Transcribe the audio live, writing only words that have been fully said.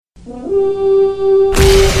You're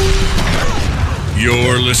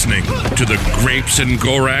listening to the Grapes and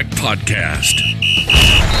Gorak podcast.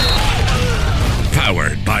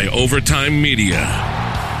 Powered by Overtime Media.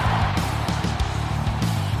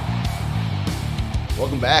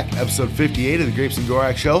 Welcome back, episode 58 of the Grapes and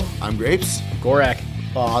Gorak Show. I'm Grapes. Gorak.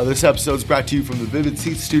 This episode is brought to you from the Vivid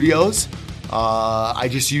Seats Studios. I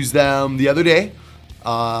just used them the other day.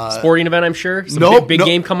 Sporting event, I'm sure. Some big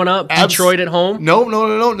game coming up. Detroit at home. No,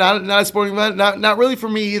 not a sporting event. Not really for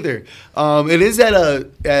me either. It is at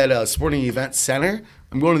a sporting event center.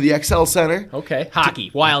 I'm going to the XL Center. Okay, hockey,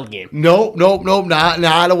 wild game. No,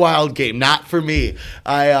 not a wild game. Not for me.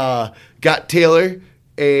 I got Taylor,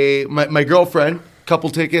 my girlfriend, a couple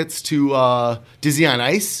tickets to Disney on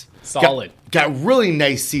Ice. Solid. Got really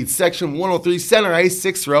nice seats. Section 103, center ice,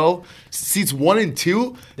 6th row, seats 1 and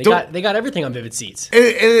 2. They got everything on Vivid Seats. And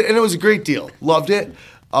it was a great deal. Loved it.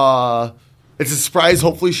 It's a surprise.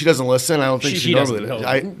 Hopefully she doesn't listen. I don't think she normally does.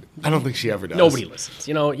 I don't think she ever does. Nobody listens.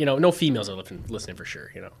 You know, no females are listening for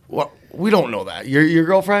sure. You know. Well, we don't know that. Your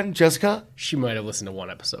girlfriend, Jessica? She might have listened to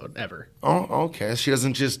one episode ever. Oh, okay. She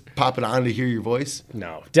doesn't just pop it on to hear your voice?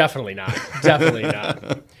 No, definitely not. Definitely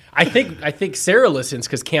not. I think Sarah listens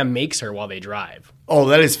because Cam makes her while they drive. Oh,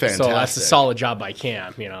 that is fantastic. So that's a solid job by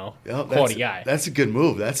Cam, you know. Quality guy. That's a good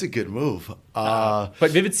move.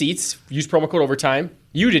 But Vivid Seats, use promo code OVERTIME.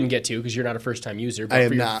 You didn't get to because you're not a first-time user. But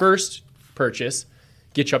for your first purchase,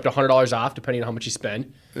 get you up to $100 off depending on how much you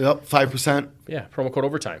spend. Yep, 5%. Yeah, promo code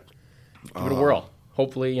OVERTIME. Give it a whirl.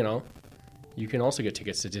 Hopefully, you know, you can also get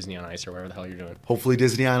tickets to Disney on Ice or whatever the hell you're doing. Hopefully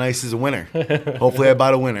Disney on Ice is a winner. Hopefully I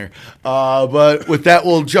bought a winner. But with that,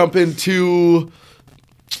 we'll jump into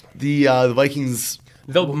the Vikings.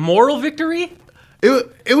 The moral victory?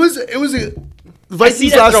 It was the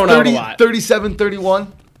Vikings lost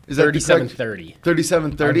 37-31. Is that 37-30.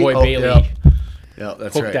 37-30. Our boy Bailey. Yeah,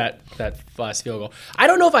 that's hooked right. that last field goal. I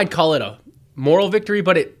don't know if I'd call it a moral victory,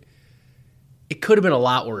 but it could have been a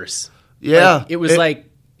lot worse. Yeah. Like, it was like,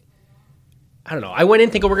 I don't know. I went in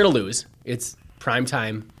thinking we're going to lose. It's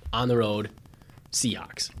primetime, on the road,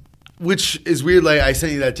 Seahawks. Which is weird. Like, I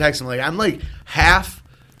sent you that text. I'm like half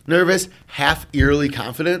nervous, half eerily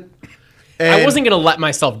confident. And I wasn't going to let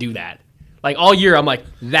myself do that. Like, all year, I'm like,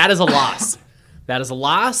 that is a loss. That is a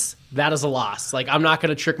loss. That is a loss. Like, I'm not going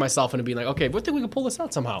to trick myself into being like, okay, we think we can pull this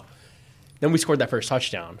out somehow. Then we scored that first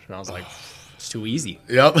touchdown, and I was like, it's too easy.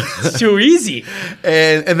 Yep. It's too easy.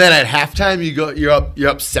 And then at halftime, you're up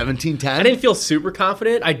 17-10. I didn't feel super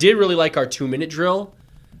confident. I did really like our 2-minute drill.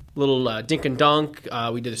 Little dink and dunk.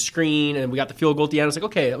 We did a screen, and we got the field goal at the end. I was like,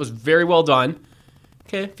 okay, that was very well done.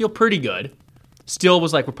 Okay, I feel pretty good. Still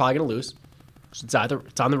was like, we're probably going to lose. It's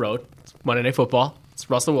on the road. It's Monday Night Football. It's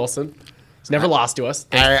Russell Wilson. He's never lost to us.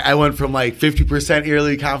 I went from like 50%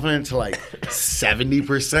 eerily confident to like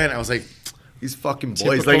 70%. I was like, these fucking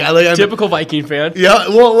boys. Typical Viking fan. Yeah,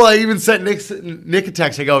 well, I even sent Nick a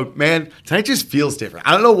text. I go, man, tonight just feels different.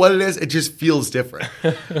 I don't know what it is. It just feels different.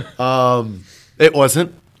 It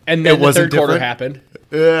wasn't. And then the third quarter happened.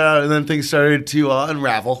 Yeah, and then things started to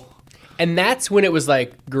unravel. And that's when it was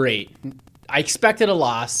like, great. I expected a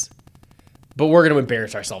loss, but we're going to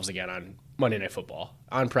embarrass ourselves again on Monday Night Football,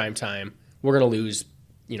 on prime time. We're going to lose,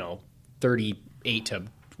 38 to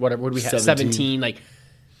whatever. What do we have? 17.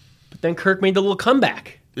 But then Kirk made the little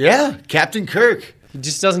comeback. Yeah, Captain Kirk. He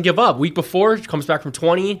just doesn't give up. Week before, comes back from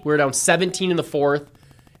 20. We're down 17 in the fourth,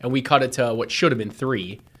 and we cut it to what should have been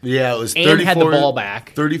 3. Yeah, it was 34. And had the ball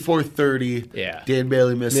back. 34-30. Yeah. Dan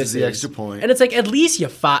Bailey misses the extra point. And it's like, at least you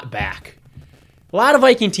fought back. A lot of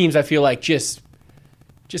Viking teams, I feel like, just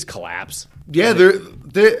collapse. Yeah,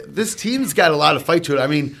 this team's got a lot of fight to it. I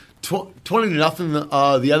mean,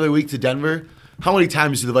 20-0 the other week to Denver. How many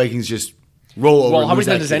times do the Vikings just roll over? Well, how many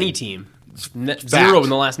times does any team? 0 in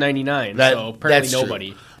the last 99. So apparently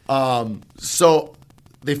nobody. So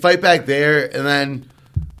they fight back there, and then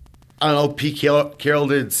I don't know. Pete Carroll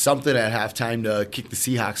did something at halftime to kick the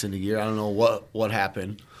Seahawks into gear. I don't know what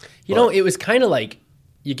happened. It was kind of like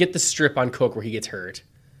you get the strip on Cook where he gets hurt,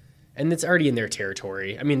 and it's already in their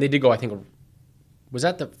territory. I mean, they did go. I think was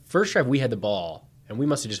that the first drive we had the ball. And we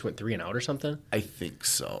must have just went 3 and out or something. I think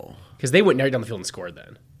so. Because they went right down the field and scored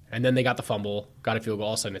then. And then they got the fumble, got a field goal.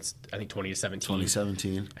 All of a sudden, it's, I think, 20-17.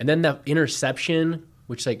 2017. And then the interception,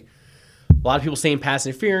 which, a lot of people saying pass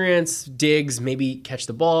interference, Diggs maybe catch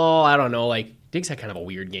the ball. I don't know. Diggs had kind of a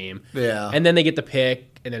weird game. Yeah. And then they get the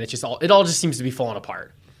pick, and then it all just seems to be falling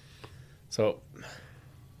apart. So,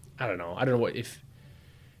 I don't know. I don't know what if...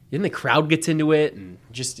 Then the crowd gets into it, and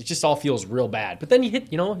it just all feels real bad. But then you hit,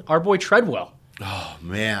 our boy Treadwell. Oh,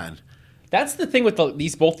 man. That's the thing with both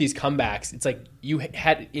these comebacks. It's like you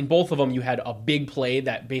had in both of them, you had a big play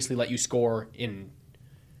that basically let you score in.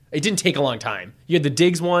 It didn't take a long time. You had the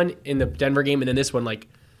Diggs one in the Denver game, and then this one, like,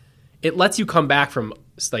 it lets you come back from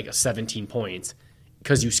like a 17 points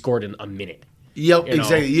because you scored in a minute. Yep,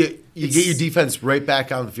 exactly. You get your defense right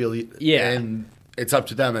back on the field. Yeah, and it's up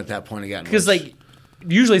to them at that point again. Because like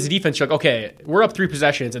usually as a defense, you're like, okay, we're up 3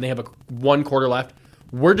 possessions and they have 1 quarter left.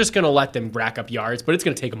 We're just going to let them rack up yards, but it's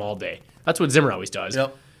going to take them all day. That's what Zimmer always does.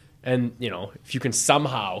 Yep. And, if you can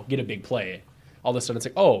somehow get a big play, all of a sudden it's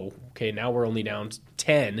like, oh, okay, now we're only down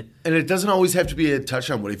 10. And it doesn't always have to be a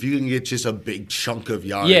touchdown, but if you can get just a big chunk of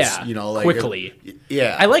yards, like quickly.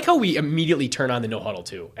 Yeah. I like how we immediately turn on the no huddle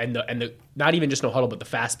too. And the not even just no huddle, but the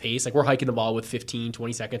fast pace. Like we're hiking the ball with 15,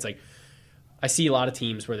 20 seconds. Like I see a lot of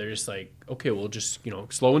teams where they're just like, okay, we'll just,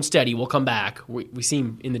 slow and steady. We'll come back. We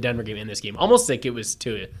seem in the Denver game, in this game, almost like it was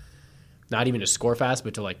to not even to score fast,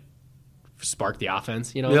 but to like spark the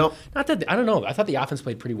offense, Yep. Not that, I don't know. I thought the offense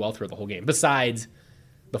played pretty well throughout the whole game, besides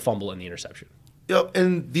the fumble and the interception. Yep.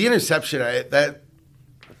 And the interception, that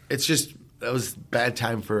was bad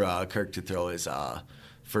time for Kirk to throw his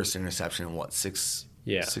first interception in 6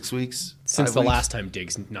 weeks? Since 5 the weeks? last time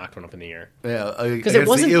Diggs knocked one up in the air. Yeah, because it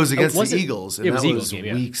was against the Eagles. And it was that Eagles was game,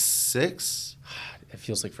 yeah. week 6. It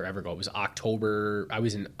feels like forever ago. It was October. I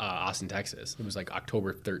was in Austin, Texas. It was like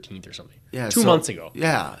October 13th or something. Yeah, 2 months ago.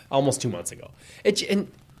 Yeah. Almost 2 months ago. And it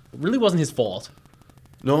really wasn't his fault.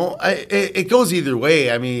 No, it goes either way.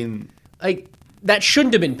 I mean, like, that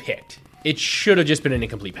shouldn't have been picked. It should have just been an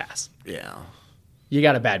incomplete pass. yeah. You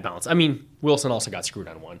got a bad bounce. I mean, Wilson also got screwed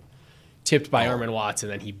on one. Tipped by Armin Watts,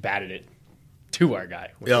 and then he batted it to our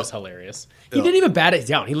guy, which was hilarious. He didn't even bat it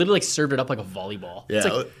down. He literally served it up like a volleyball. Yeah. It's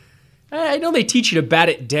like, I know they teach you to bat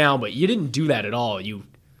it down, but you didn't do that at all. You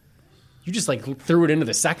just like threw it into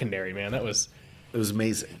the secondary, man. It was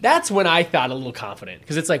amazing. That's when I thought a little confident,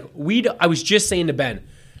 because it's like I was just saying to Ben,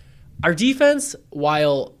 our defense,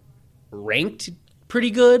 while ranked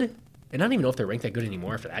pretty good, and I don't even know if they're ranked that good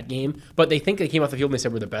anymore after that game, but they think they came off the field and they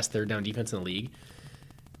said we're the best third down defense in the league.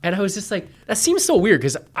 And I was just like, that seems so weird,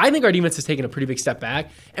 because I think our defense has taken a pretty big step back,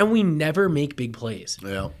 and we never make big plays.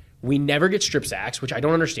 Yeah. We never get strip sacks, which I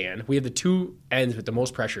don't understand. We have the 2 ends with the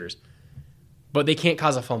most pressures, but they can't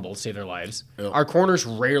cause a fumble to save their lives. Yep. Our corners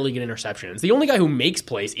rarely get interceptions. The only guy who makes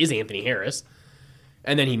plays is Anthony Harris,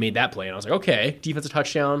 and then he made that play, and I was like, okay, defensive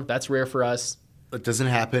touchdown, that's rare for us. It doesn't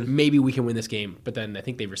happen. Maybe we can win this game, but then I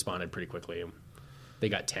think they responded pretty quickly. They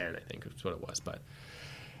got 10, I think is what it was, but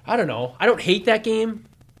I don't know. I don't hate that game.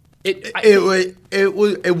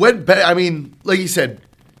 It went better. I mean, like you said,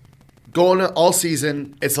 going all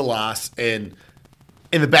season, it's a loss, and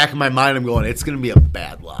in the back of my mind, I'm going, it's going to be a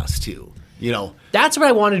bad loss too. That's what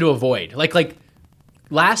I wanted to avoid. Like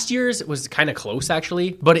last year's was kind of close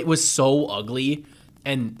actually, but it was so ugly,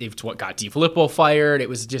 and it's what got DiFilippo fired. It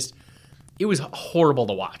was horrible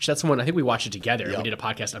to watch. That's the one I think we watched it together. Yep. We did a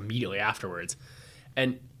podcast immediately afterwards,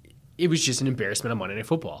 and it was just an embarrassment on Monday Night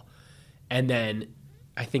Football. And then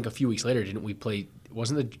I think a few weeks later, didn't we play?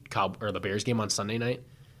 Wasn't the Bears game on Sunday night?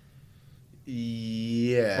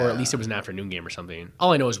 Yeah. Or at least it was an afternoon game or something.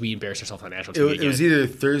 All I know is we embarrassed ourselves on national TV. It was either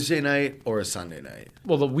Thursday night or a Sunday night.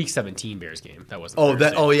 Well, the Week 17 Bears game. That wasn't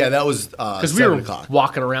Thursday. That was because we were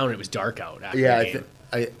walking around and it was dark out after the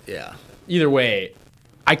game. Yeah. Either way,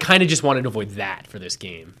 I kind of just wanted to avoid that for this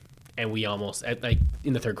game. And we almost,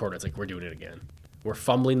 in the third quarter, it's like, we're doing it again. We're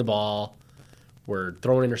fumbling the ball. We're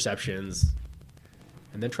throwing interceptions.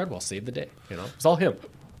 And then Treadwell saved the day. It's all him.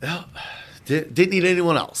 Yeah. Didn't need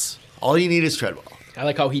anyone else. All you need is Treadwell. I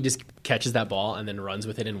like how he just catches that ball and then runs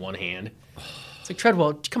with it in one hand. It's like,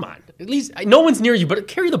 Treadwell, come on. At least, no one's near you, but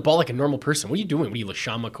carry the ball like a normal person. What are you doing? What are you,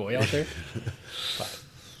 LaShawn McCoy out there?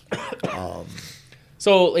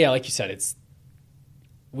 So, yeah, like you said,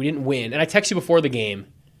 we didn't win. And I texted you before the game.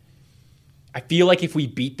 I feel like if we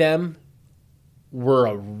beat them, we're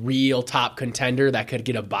a real top contender that could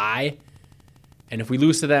get a bye. And if we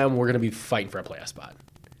lose to them, we're going to be fighting for a playoff spot.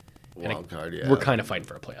 Wild card, yeah. We're kind of fighting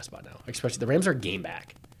for a playoff spot now. Especially the Rams are a game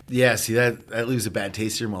back. Yeah, see, that leaves a bad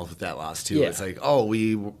taste in your mouth with that loss, too. Yeah. It's like,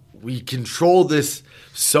 we controlled this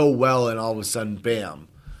so well, and all of a sudden, bam.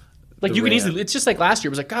 Like, you can easily, it's just like last year.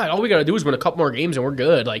 It was like, God, all we got to do is win a couple more games and we're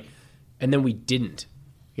good. Like, and then we didn't,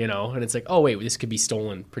 And it's like, oh, wait, this could be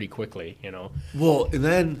stolen pretty quickly, Well, and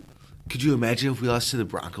then, could you imagine if we lost to the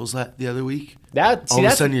Broncos the other week? All of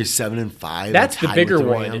a sudden, you're 7-5. That's the bigger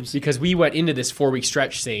one, Rams. because we went into this 4-week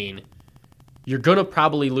stretch saying, you're going to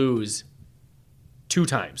probably lose 2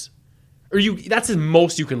 times. Or that's the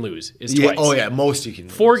most you can lose is twice. Oh, yeah, most you can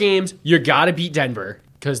lose. 4 games, you got to beat Denver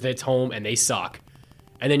because it's home and they suck.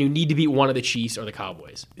 And then you need to beat one of the Chiefs or the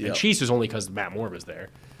Cowboys. Yep. And Chiefs was only because Matt Moore was there.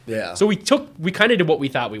 Yeah. So we kind of did what we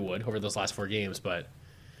thought we would over those last 4 games, but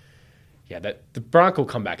yeah, the Bronco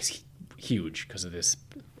comeback is huge because of this.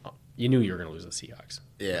 You knew you were going to lose the Seahawks.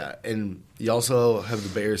 Yeah, and you also have the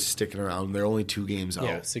Bears sticking around. They're only 2 games out.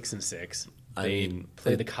 Yeah, 6-6. I They mean,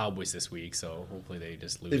 play the Cowboys this week, so hopefully they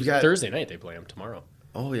just lose. They've got- Thursday night they play them tomorrow.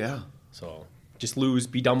 Oh, yeah. So just lose,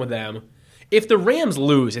 be done with them. If the Rams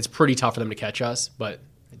lose, it's pretty tough for them to catch us, but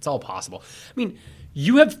it's all possible. I mean,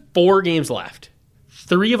 you have 4 games left.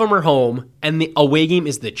 3 of them are home, and the away game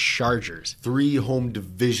is the Chargers. 3 home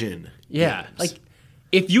division. Yeah, games. like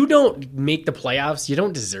if you don't make the playoffs, you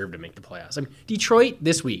don't deserve to make the playoffs. I mean, Detroit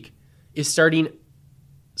this week is starting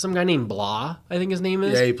some guy named Blah, I think his name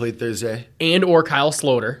is, Yeah, he played Thursday. and or Kyle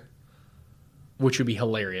Sloter, which would be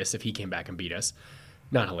hilarious if he came back and beat us.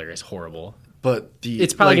 Not hilarious, horrible. But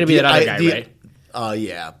It's probably gonna be that other guy, right?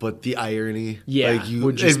 Yeah, but the irony, Yeah,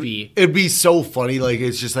 would just be- it'd be so funny. Like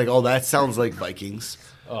it's just like, oh, that sounds like Vikings.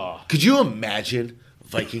 Oh. Could you imagine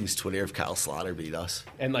Vikings Twitter if Kyle Slaughter beat us?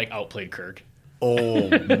 And like outplayed Kirk. Oh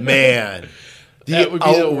man, That would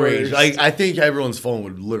be the worst. Like I think everyone's phone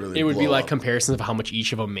would literally. It would be blow like up. comparisons of how much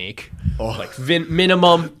each of them make. Oh. Like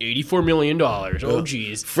minimum $84 million. Oh,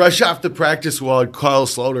 geez. Fresh off the practice squad, Kyle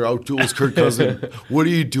Slaughter outduels Kirk Cousins. What are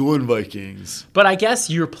you doing, Vikings? But I guess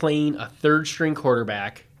you're playing a third-string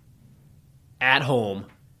quarterback at home,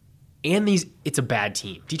 and it's a bad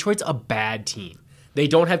team. Detroit's a bad team. They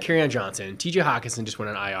don't have Kerryon Johnson. TJ Hawkinson just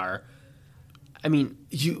went on IR. I mean,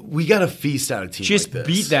 We got to feast on a team. just like this.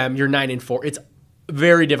 beat them. You're 9-4. It's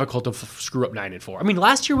very difficult to screw up 9-4. I mean,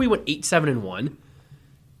 last year we went 8-7-1,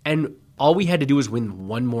 and all we had to do was win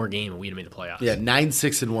one more game, and we'd have made the playoffs. Yeah,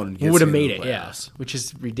 9-6-1. We would have made it, yeah. Which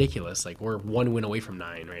is ridiculous. Like we're 1 win away from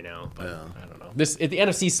 9 right now. But I don't know. The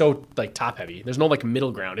NFC is so like top heavy. There's no like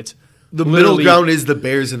middle ground. It's The middle ground is the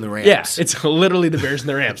Bears and the Rams. Yeah, it's literally the Bears and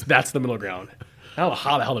the Rams. That's the middle ground. I don't know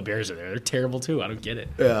how the hell the Bears are there. They're terrible too. I don't get it.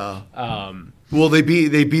 Yeah. Well,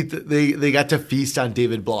 they got to feast on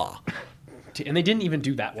David Blah. And they didn't even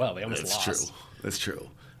do that well. They almost That's lost. true. That's true.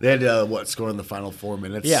 They had to, score in the final 4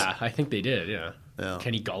 minutes? Yeah, I think they did. Yeah. Yeah.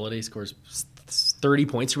 Kenny Golladay scores 30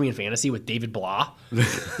 points for me in fantasy with David Blah.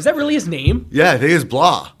 Is that really his name? Yeah, I think it's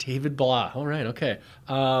Blah. David Blah. All right. Okay.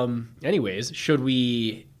 Anyways, should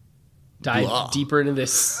we dive Blah. deeper into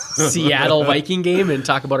this Seattle Viking game and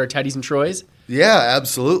talk about our Teddies and Troys? Yeah,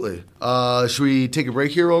 absolutely. Should we take a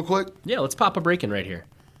break here real quick? Yeah, let's pop a break in right here.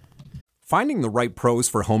 Finding the right pros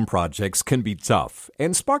for home projects can be tough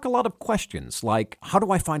and spark a lot of questions like, how do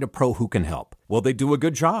I find a pro who can help? Will they do a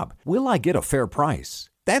good job? Will I get a fair price?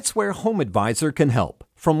 That's where Home Advisor can help.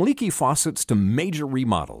 From leaky faucets to major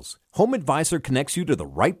remodels, Home Advisor connects you to the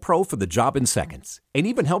right pro for the job in seconds and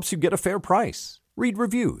even helps you get a fair price. Read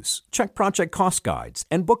reviews, check project cost guides,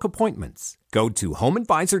 and book appointments. Go to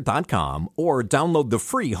homeadvisor.com or download the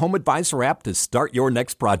free Home Advisor app to start your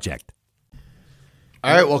next project.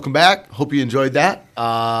 All right, welcome back. Hope you enjoyed that.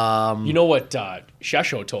 You know what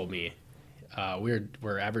Shesho told me?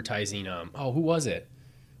 We're advertising. Who was it?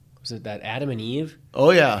 Was it that Adam and Eve? Oh,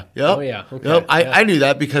 yeah. Yep. Oh, yeah. Okay. Yep. Yeah. I knew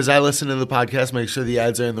that because I listen to the podcast, make sure the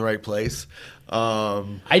ads are in the right place.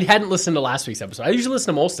 I hadn't listened to last week's episode. I usually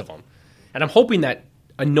listen to most of them, and I'm hoping that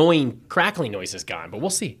annoying crackling noise is gone. But we'll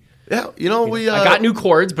see. Yeah, we I got new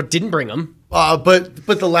cords, but didn't bring them. but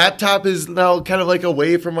the laptop is now kind of like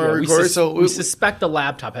away from our recorder, so we suspect the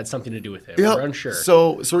laptop had something to do with it. yeah, We're unsure.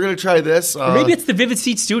 So we're gonna try this. Or maybe it's the Vivid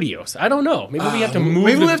Seat Studios. I don't know. Maybe we have to move.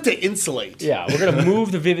 Maybe we have to insulate. Yeah, we're gonna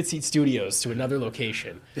move the Vivid Seat Studios to another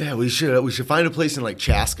location. Yeah, we should find a place in like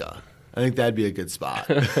Chaska. I think that'd be a good spot.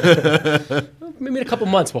 Maybe in a couple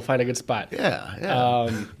months we'll find a good spot. Yeah.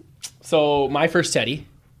 So my first Teddy,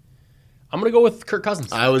 I'm gonna go with Kirk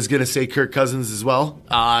Cousins. I was gonna say Kirk Cousins as well.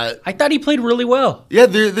 I thought he played really well. Yeah,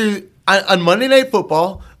 they're on Monday Night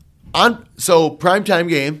Football, primetime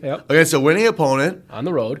game Yep. against a winning opponent On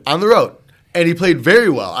the road. on the road, and he played very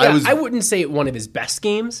well. Yeah, I wouldn't say one of his best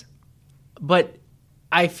games, but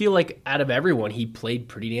I feel like out of everyone, he played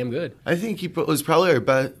pretty damn good. I think he was probably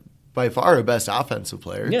by far our best offensive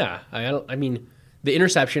player. Yeah, I mean, the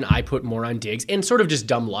interception I put more on Diggs and sort of just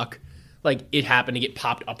dumb luck. Like it happened to get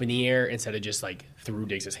popped up in the air instead of just like through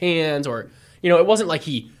Diggs' hands, or it wasn't like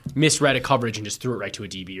he misread a coverage and just threw it right to a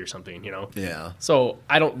DB or something. Yeah. So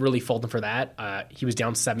I don't really fault him for that. He was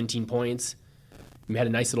down 17 points. We had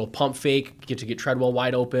a nice little pump fake, get Treadwell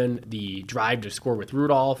wide open. The drive to score with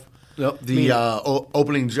Rudolph. Yep. The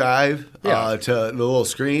opening drive Yeah. to the little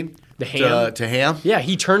screen. The ham. To Ham. Yeah,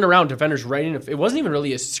 he turned around, defenders right in. It wasn't even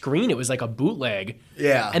really a screen. It was like a bootleg.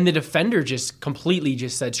 Yeah. And the defender just completely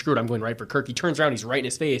just said, screw it, I'm going right for Kirk. He turns around, he's right in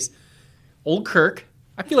his face. Old Kirk,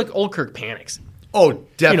 I feel like old Kirk panics. Oh,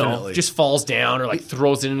 definitely. Just falls down or like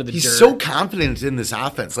throws it into the dirt. He's so confident in this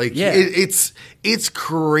offense. Like, Yeah. it's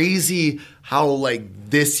crazy how like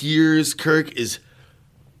this year's Kirk is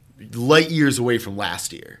light years away from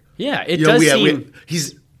last year. Yeah, it does seem.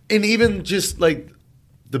 He's and even just like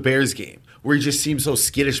the Bears game where he just seems so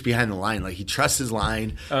skittish behind the line. Like he trusts his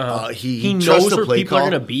line. He trusts knows the where play people call. are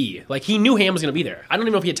going to be. Like he knew Ham was going to be there. I don't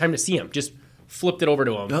even know if he had time to see him. Just flipped it over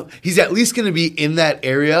to him. No, he's at least going to be in that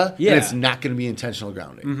area, Yeah. and it's not going to be intentional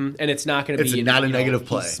grounding. And it's not going to be. It's not a negative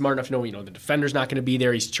play. He's smart enough to know, the defender's not going to be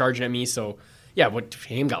there. He's charging at me. So, yeah, what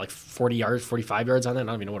Ham got like 40 yards, 45 yards on that. I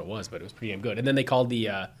don't even know what it was, but it was pretty damn good. And then they called the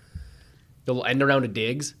little end around to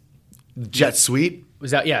Diggs. Jet sweep.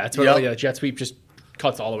 Was that? Yeah, that's what. Yep. Yeah, jet sweep just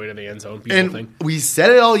cuts all the way to the end zone. Beautiful And thing. we said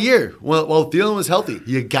it all year while Thielen was healthy.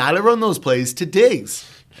 You got to run those plays to Diggs.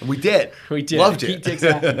 And we did. We did. Loved Pete it. Diggs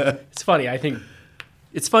happened. It's funny. I think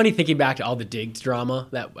it's funny thinking back to all the Diggs drama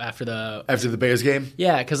that after the Bears game?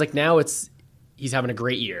 Yeah, because like now he's having a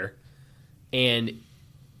great year, and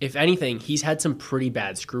if anything, he's had some pretty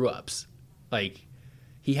bad screw ups. Like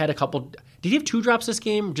he had a couple. Did he have 2 drops this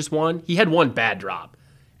game? Just one? He had one bad drop,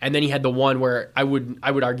 and then he had the one where I would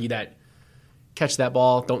argue that catch that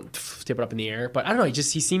ball, don't tip it up in the air. But I don't know. He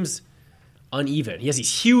seems uneven. He has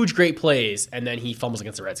these huge, great plays, and then he fumbles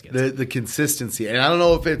against the Redskins. The consistency. And I don't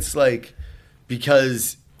know if it's like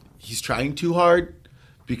because he's trying too hard,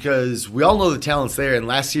 because we all know the talent's there. And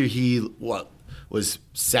last year he was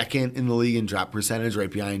second in the league in drop percentage, right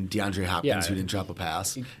behind DeAndre Hopkins, Yeah. who didn't drop a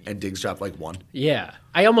pass, and Diggs dropped like 1. Yeah.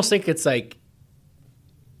 I almost think it's like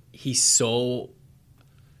he's so,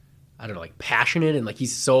 I don't know, like passionate, and like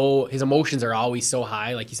his emotions are always so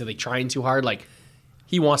high. Like you said, like trying too hard. Like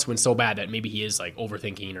he wants to win so bad that maybe he is like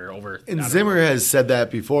overthinking or over. And Zimmer has said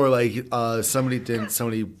that before. Like somebody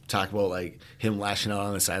talk about like him lashing out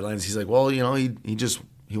on the sidelines. He's like, well, he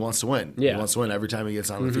wants to win. Yeah. He wants to win every time he gets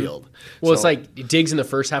on the field. Well, it's So- like Diggs in the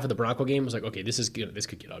first half of the Bronco game was like, okay, this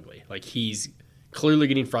could get ugly. Like he's clearly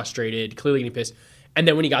getting frustrated, clearly getting pissed. And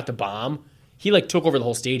then when he got the bomb, he like took over the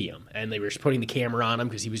whole stadium, and they were just putting the camera on him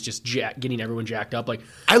because he was just getting everyone jacked up. Like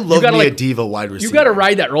I love gotta, me a like, diva wide receiver. You got to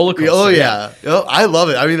ride that roller coaster. Oh yeah, Oh, I love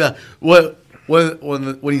it. I mean,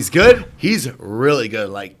 when he's good, he's really good.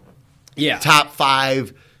 Like Yeah. top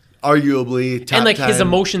 5, arguably top And like 10. his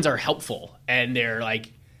emotions are helpful, and they're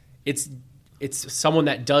like, it's someone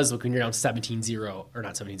that does look when you're down 17-0, or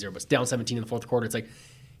not 17-0, but it's down 17 in the fourth quarter. It's like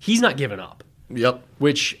he's not giving up, Yep.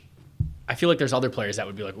 which I feel like there's other players that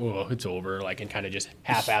would be like, oh, it's over, like, and kind of just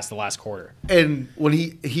half-ass the last quarter. And when he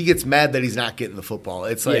gets mad that he's not getting the football,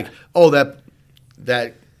 it's like, Yeah. oh,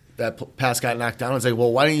 that pass got knocked down. It's like,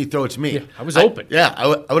 well, why didn't you throw it to me? Yeah, I was open. I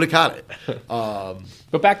would have caught it.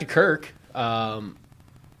 But back to Kirk,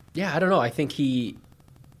 yeah, I don't know. I think he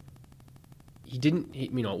didn't,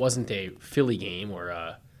 it wasn't a Philly game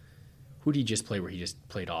or who did he just play where he just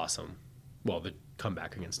played awesome? Well, the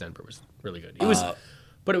comeback against Denver was really good. It was,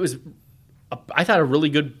 but it was, I thought, a really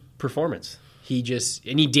good performance. He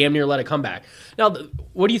damn near let it come back. Now,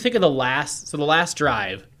 what do you think of the last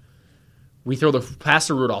drive? We throw the pass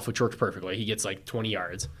to Rudolph, which worked perfectly. He gets like 20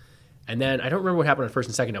 yards. And then I don't remember what happened on first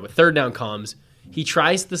and second down, but third down comes. He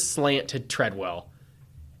tries the slant to Treadwell.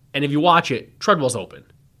 And if you watch it, Treadwell's open.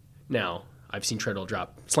 Now, I've seen Treadwell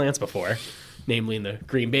drop slants before, namely in the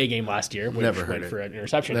Green Bay game last year, which Never heard went it. for an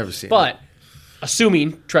interception. Never seen But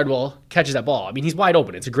assuming Treadwell catches that ball, I mean, he's wide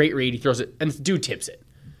open. It's a great read. He throws it, and the dude tips it.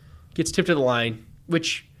 Gets tipped to the line,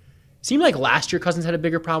 which seemed like last year Cousins had a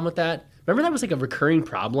bigger problem with that. Remember that was like a recurring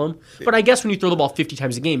problem? But I guess when you throw the ball 50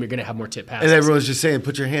 times a game, you're going to have more tip passes. And everyone's just saying,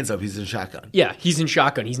 put your hands up. He's in shotgun. Yeah, he's in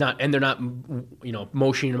shotgun. He's not, and they're not,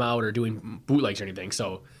 motioning him out or doing bootlegs or anything.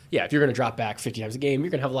 So, yeah, if you're going to drop back 50 times a game,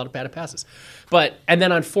 you're going to have a lot of bad passes. And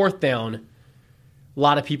then on fourth down, a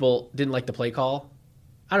lot of people didn't like the play call.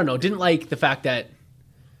 I don't know, didn't like the fact that,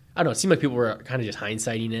 I don't know, it seemed like people were kind of just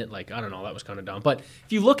hindsighting it. Like, I don't know, that was kind of dumb. But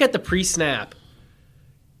if you look at the pre-snap,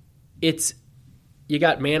 you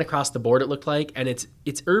got man across the board, it looked like, and it's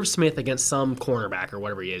Irv Smith against some cornerback or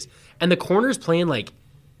whatever he is. And the corner's playing like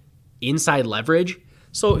inside leverage.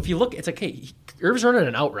 So if you look, it's like, hey, Irv's running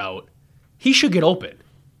an out route. He should get open.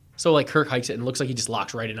 So like Kirk hikes it and it looks like he just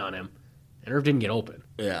locks right in on him. And Irv didn't get open.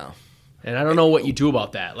 Yeah. And I don't know what you do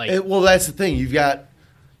about that. Like, Well, that's the thing. You've got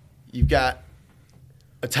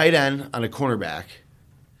a tight end on a cornerback,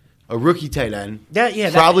 a rookie tight end.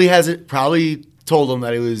 Probably told him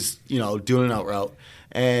that he was, doing an out route,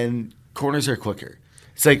 and corners are quicker.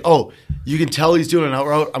 It's like, oh, you can tell he's doing an out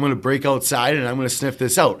route. I'm going to break outside and I'm going to sniff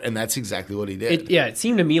this out. And that's exactly what he did. It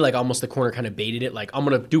seemed to me like almost the corner kind of baited it. Like, I'm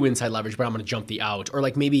going to do inside leverage, but I'm going to jump the out. Or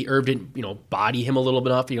like maybe Irv didn't, body him a little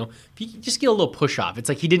bit enough. If you just get a little push off. It's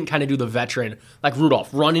like he didn't kind of do the veteran, like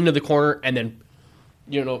Rudolph, run into the corner and then,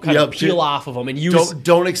 kind of peel off of him and use.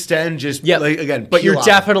 Don't extend, just, again, but you're off.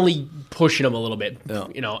 Definitely pushing him a little bit.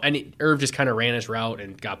 Yeah. And Irv just kind of ran his route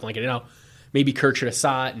and got blanketed out. Maybe Kirk should have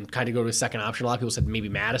saw it and kind of go to a second option. A lot of people said maybe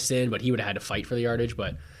Madison, but he would have had to fight for the yardage.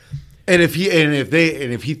 But if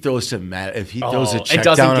he throws to Matt, if he throws a check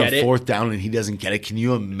down on fourth down and he doesn't get it, can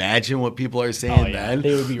you imagine what people are saying then?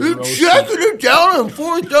 They would be You're checking it down on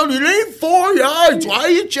fourth down. It ain't 4 yards. Why are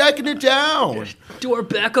you checking it down? Do our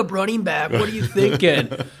backup running back. What are you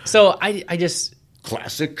thinking? So I just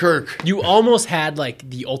classic Kirk. You almost had like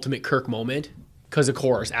the ultimate Kirk moment. Because, of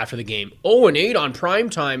course, after the game, 0-8 on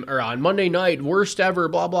primetime or on Monday night, worst ever,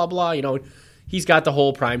 blah, blah, blah. He's got the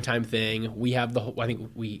whole primetime thing. We have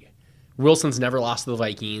Wilson's never lost to the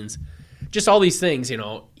Vikings. Just all these things,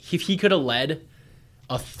 If he could have led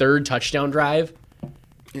a third touchdown drive,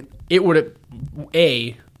 it would have,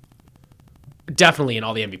 definitely in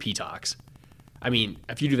all the MVP talks. I mean,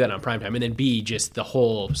 if you do that on primetime, and then B, just the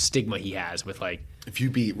whole stigma he has with if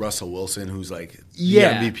you beat Russell Wilson, who's like the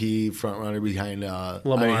MVP front runner behind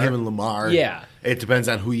Lamar. him and Lamar, it depends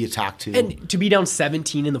on who you talk to. And to be down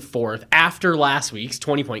 17 in the fourth after last week's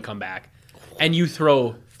 20-point comeback, and you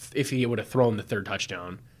throw, if he would have thrown the third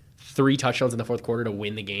touchdown, 3 touchdowns in the fourth quarter to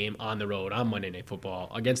win the game on the road on Monday Night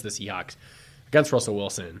Football against the Seahawks, against Russell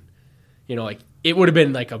Wilson, it would have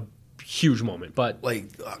been like a huge moment, but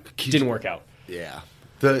didn't work out. Yeah,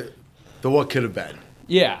 the what could have been.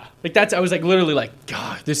 Yeah, I was literally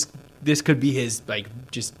God, this could be his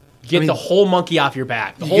just get the whole monkey off your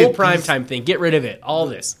back, the whole primetime thing, get rid of it, all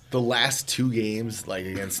this. The last 2 games,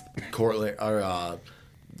 against Cortland or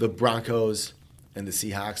the Broncos and the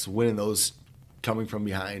Seahawks, winning those coming from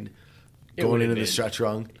behind, going into the stretch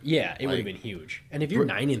run. Yeah, it would have been huge. And if you're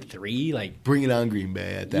 9-3, bring it on Green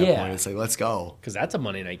Bay at that point. It's let's go, because that's a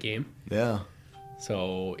Monday night game. Yeah.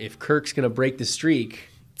 So if Kirk's gonna break the streak,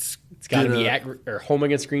 it's got to be home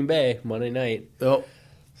against Green Bay Monday night. Oh,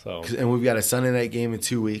 so and we've got a Sunday night game in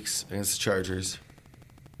 2 weeks against the Chargers.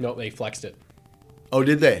 No, they flexed it. Oh,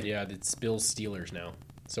 did they? Yeah, it's Bills Steelers now.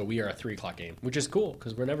 So we are a 3:00 game, which is cool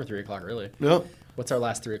because we're never 3:00 really. No. What's our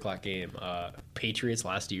last 3:00 game? Patriots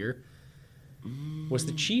last year. Was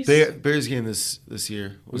the Chiefs Bears game this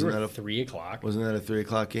year? Wasn't that a 3:00? Wasn't that a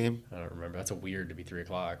 3:00 game? I don't remember. That's a weird to be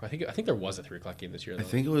 3:00. I think there was a 3:00 game this year. Though. I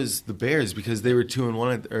think it was the Bears because they were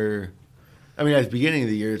 2-1 at the beginning of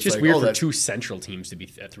the year. It's just weird for 2 Central teams to be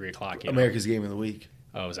at 3:00. America's game of the week.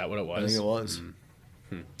 Oh, is that what it was? I think it was.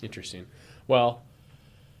 Interesting. Well,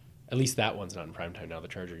 at least that one's not in primetime now. The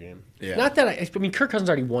Charger game. Yeah. Not that Kirk Cousins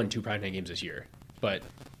already won 2 primetime games this year, but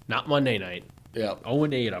not Monday night. Yeah.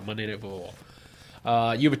 0-8 on Monday Night Football.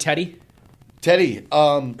 You have a Teddy?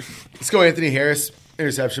 Let's go Anthony Harris.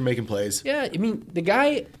 Interception, making plays. Yeah, I mean, the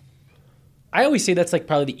guy, I always say that's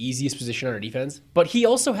probably the easiest position on our defense, but he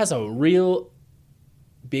also has a real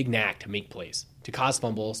big knack to make plays, to cause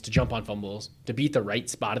fumbles, to jump on fumbles, to beat the right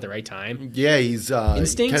spot at the right time. Yeah, he's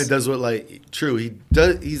instincts. He kind of does what true.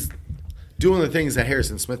 He's doing the things that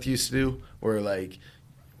Harrison Smith used to do, where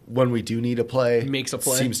when we do need a play, he makes a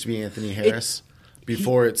play. Seems to be Anthony Harris.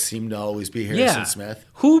 Before it seemed to always be Harrison Smith.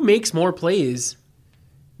 Who makes more plays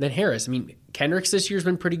than Harris? I mean, Kendricks this year's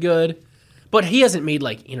been pretty good, but he hasn't made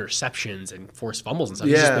interceptions and forced fumbles and stuff.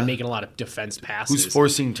 He's just been making a lot of defense passes. Who's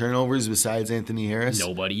forcing turnovers besides Anthony Harris?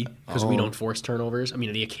 Nobody, because we don't force turnovers. I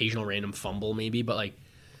mean, the occasional random fumble maybe, but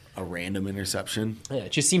a random interception. Yeah,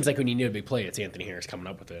 it just seems like when you need a big play, it's Anthony Harris coming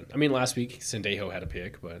up with it. I mean, last week Sendejo had a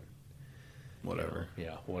pick, but whatever.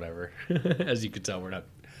 Yeah, whatever. As you could tell, we're not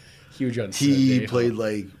huge on He Sendejo.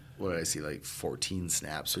 played what did I see, 14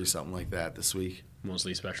 snaps or something like that this week.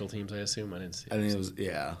 Mostly special teams, I assume. I didn't see. I think it was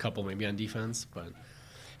a couple maybe on defense, but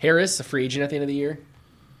Harris, a free agent at the end of the year.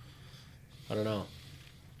 I don't know.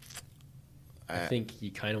 I think you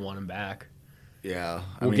kind of want him back. Yeah,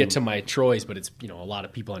 we'll get to my Troys, but it's a lot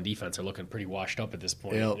of people on defense are looking pretty washed up at this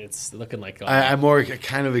point. It's looking like I'm more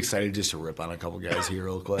kind of excited just to rip on a couple guys here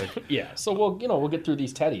real quick. Yeah, so we'll get through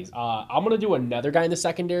these Teddies. I'm gonna do another guy in the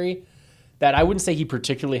secondary that I wouldn't say he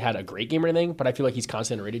particularly had a great game or anything, but I feel like he's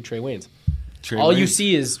constantly rated. Trey Waynes. You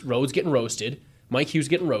see is Rhodes getting roasted, Mike Hughes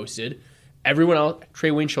getting roasted. Everyone else, Trey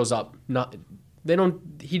Waynes shows up.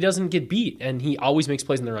 He doesn't get beat, and he always makes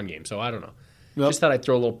plays in the run game. So I don't know. Yep. Just thought I'd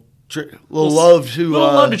throw a little love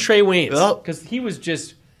to Trey Waynes because he was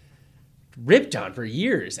just ripped on for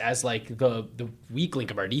years as the weak link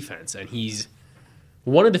of our defense, and he's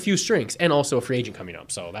one of the few strengths, and also a free agent coming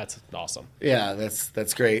up. So that's awesome. Yeah,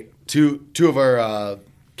 that's great. Two of our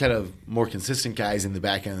kind of more consistent guys in the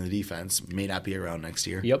back end of the defense may not be around next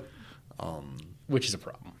year. Yep. Which is a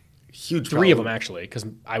problem. Huge. Three of them, problem. actually, because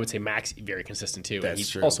I would say Mac's very consistent, too. And That's he's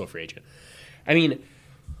true. also a free agent. I mean,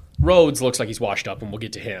 Rhodes looks like he's washed up, and we'll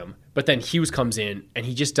get to him. But then Hughes comes in, and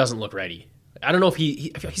he just doesn't look ready. I don't know if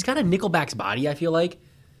he's got a nickelback's body, I feel like.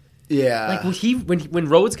 Yeah. Like when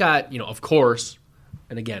Rhodes got, of course,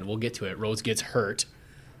 and again, we'll get to it, Rhodes gets hurt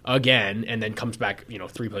again and then comes back,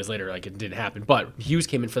 3 plays later like it didn't happen. But Hughes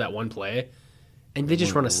came in for that one play and they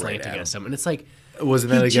just run a slant against him. And it's like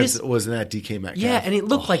wasn't that DK Metcalf? Yeah, and it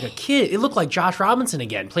looked like a kid. It looked like Josh Robinson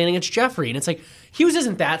again playing against Jeffrey. And it's like Hughes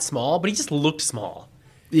isn't that small, but he just looked small.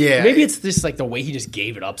 Yeah. Maybe it's just like the way he just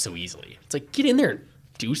gave it up so easily. It's like get in there and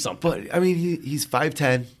do something. But I mean, he's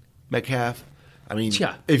 5'10", Metcalf. I mean,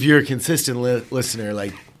 Yeah. if you're a consistent listener,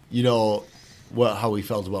 like how we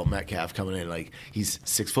felt about Metcalf coming in, like he's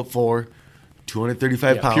 6'4",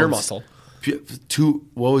 235 pounds, pure muscle.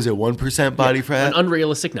 What was it? 1% body fat. An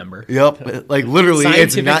unrealistic number. Yep, like literally,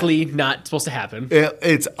 Scientifically not supposed to happen.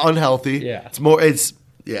 It's unhealthy. Yeah. It's more.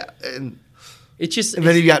 And It's just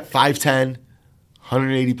then you got 5'10",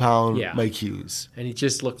 180-pound Yeah. Mike Hughes. And it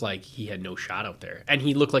just looked like he had no shot out there. And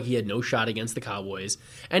he looked like he had no shot against the Cowboys.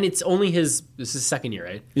 And it's only this is his second year,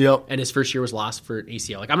 right? Yep. And his first year was lost for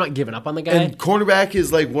ACL. Like, I'm not giving up on the guy. And cornerback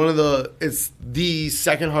is like it's the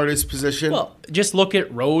second hardest position. Well, just look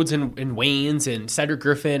at Rhodes and Waynes and Cedric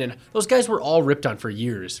Griffin. And those guys were all ripped on for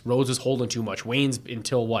years. Rhodes was holding too much. Waynes,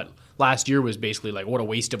 until last year was basically like, what a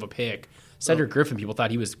waste of a pick. Cedric Griffin, people thought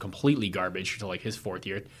he was completely garbage until like his fourth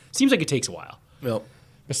year. Seems like it takes a while. Yep.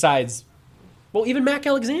 Besides, even Mac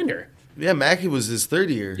Alexander. Yeah, Mackey was his third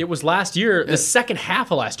year. It was last year, the second half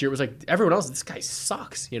of last year, it was like everyone else, this guy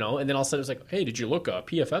sucks, And then all of a sudden it was like, hey, did you look?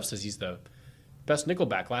 PFF says he's the best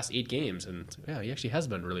nickelback last 8 games. And yeah, he actually has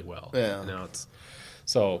been really well. Yeah. Now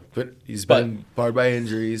so. But he's been barred by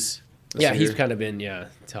injuries. Yeah, he's kind of been,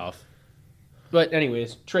 tough. But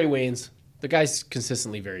anyways, Trey Waynes, the guy's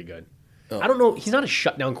consistently very good. Oh. I don't know. He's not a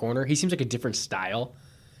shutdown corner. He seems like a different style.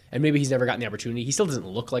 And maybe he's never gotten the opportunity. He still doesn't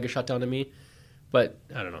look like a shutdown to me. But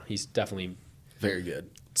I don't know. He's definitely very good.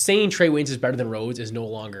 Saying Trey Waynes is better than Rhodes is no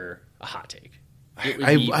longer a hot take. It would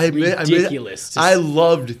be I admit, ridiculous. I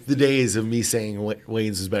loved the days of me saying Waynes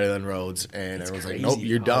was better than Rhodes, and everyone's like, "Nope,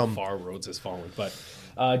 you're dumb." How far Rhodes has fallen. But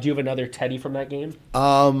do you have another Teddy from that game?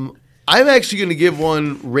 I'm actually going to give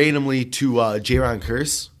one randomly to Jaron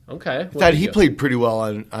Kearse. Okay, I thought he played pretty well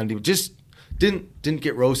on just didn't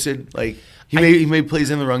get roasted. Like he made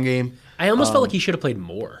plays in the run game. I almost felt like he should have played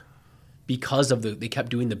more because of they kept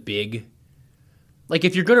doing the big. Like,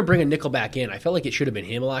 if you're going to bring a nickel back in, I felt like it should have been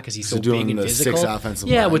him a lot because he's so big and physical. 6 offensive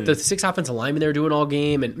yeah, linemen. with the 6 offensive linemen they were doing all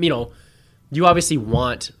game. And, you obviously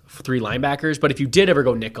want 3 linebackers, but if you did ever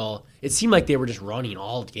go nickel, it seemed like they were just running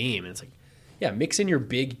all game. And it's like, yeah, mix in your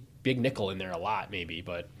big nickel in there a lot maybe.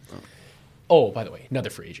 But, by the way, another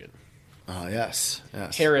free agent. Yes.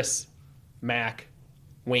 Harris, Mack,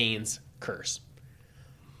 Waynes, Kearse.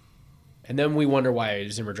 And then we wonder why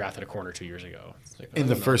Zimmer drafted a corner 2 years ago. Like, in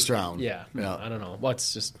the first round. Yeah. I don't know.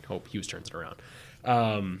 Let's just hope Hughes turns it around.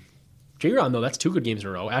 J-Ron, though, that's 2 good games in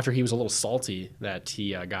a row. After he was a little salty that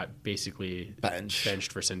he got basically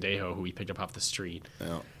benched for Sendejo, who he picked up off the street.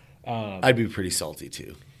 Yeah. I'd be pretty salty,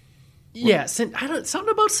 too. Yeah, something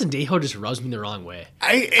about Sendejo just rubs me the wrong way.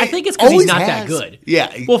 I think it's because he's not that good.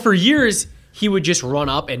 Yeah. Well, for years, he would just run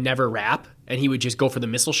up and never wrap, and he would just go for the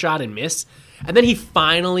missile shot and miss. And then he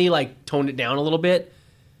finally, toned it down a little bit,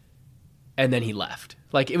 and then he left.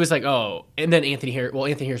 It was like, and then Anthony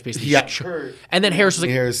Harris basically got hurt. And then Harris was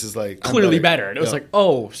like, Harris is like, clearly better. And it was like,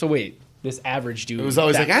 so wait, this average dude. It was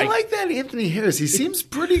always I like that Anthony Harris. He seems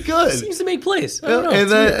pretty good. Seems to make plays. I don't know. And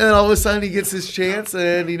then all of a sudden he gets his chance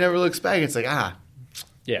and he never looks back. It's like,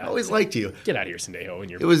 yeah, I always liked you. Get out of here, Sendejo.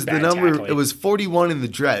 And it was the number. Tackling. It was 41 in the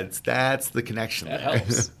dreads. That's the connection. That there.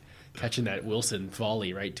 helps. Catching that Wilson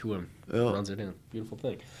volley right to him. Runs it in. Beautiful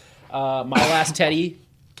thing. My last Teddy,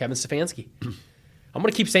 Kevin Stefanski. I'm going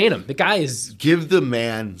to keep saying him. The guy is... Give the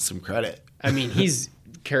man some credit. I mean, he's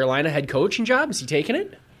Carolina head coaching job. Is he taking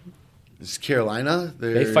it? There's Carolina.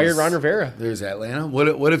 They fired Ron Rivera. There's Atlanta.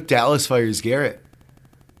 What if Dallas fires Garrett?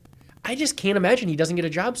 I just can't imagine he doesn't get a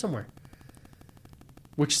job somewhere.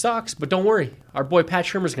 Which sucks, but don't worry. Our boy Pat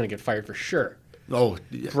Shurmur's going to get fired for sure. Oh,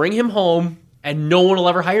 yeah. Bring him home, and no one will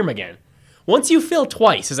ever hire him again. Once you fail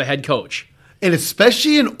twice as a head coach... And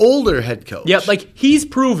especially an older head coach. Yeah, he's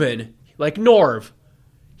proven, like Norv,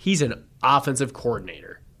 he's an offensive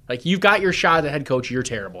coordinator. You've got your shot at head coach, you're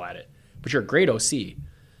terrible at it. But you're a great OC.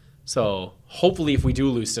 So hopefully if we do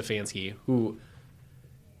lose Stefanski, who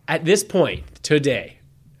At this point today,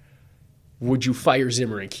 would you fire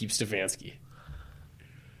Zimmer and keep Stefanski?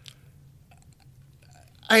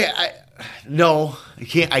 No,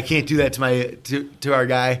 I can't do that to our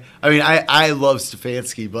guy. I mean, I love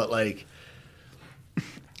Stefanski, but like,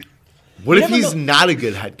 what if he's not a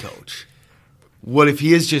good head coach? What if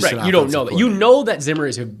he is just an you don't know that. offensive You know that Zimmer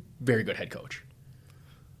is a very good head coach,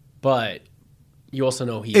 but you also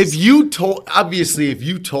know he's. If you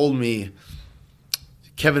told me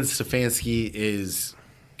Kevin Stefanski is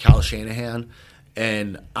Kyle Shanahan,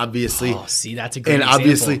 and obviously, that's a great and example.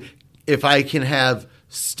 obviously, if I can have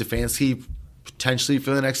Stefanski potentially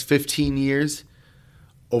for the next 15 years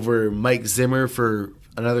over Mike Zimmer for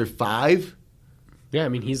another 5. Yeah, I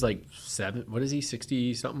mean, he's like 7. What is he,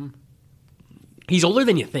 60-something? He's older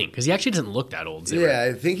than you think because he actually doesn't look that old, Zimmer. Yeah,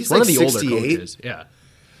 I think he's one like of the 68. older coaches. Yeah.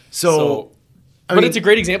 So but it's a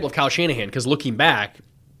great example of Kyle Shanahan because looking back,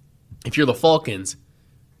 if you're the Falcons,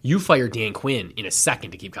 you fire Dan Quinn in a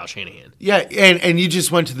second to keep Kyle Shanahan. Yeah, and you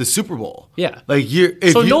just went to the Super Bowl. Yeah. Like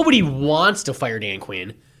nobody wants to fire Dan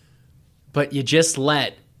Quinn, but you just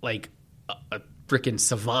let like a freaking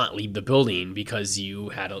savant leave the building because you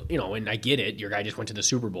had and I get it, your guy just went to the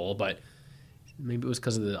Super Bowl, but maybe it was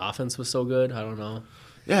because the offense was so good. I don't know.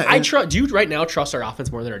 Yeah, do you right now trust our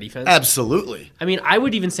offense more than our defense? Absolutely. I mean, I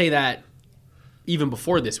would even say that even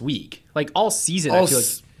before this week, like all season, I feel like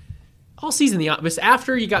all season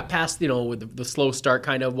after you got past with the slow start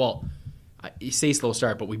kind of. Well, you say slow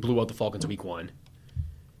start, but we blew out the Falcons week 1.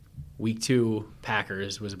 Week 2,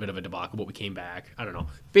 Packers was a bit of a debacle, but we came back. I don't know.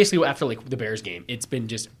 Basically, after like the Bears game, it's been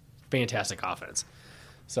just fantastic offense.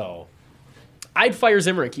 So, I'd fire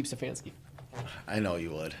Zimmer and keep Stefanski. I know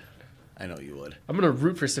you would. I'm going to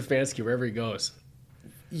root for Stefanski wherever he goes.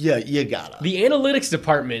 Yeah, you gotta. The analytics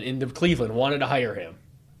department in Cleveland wanted to hire him,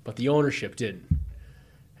 but the ownership didn't.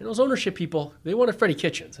 And those ownership people, they wanted Freddie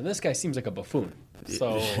Kitchens, and this guy seems like a buffoon.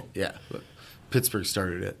 So yeah, Pittsburgh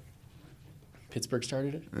started it. Pittsburgh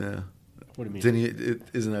started it? Yeah. What do you mean? Didn't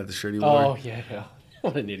he? Isn't that the shirt he wore? Oh, yeah.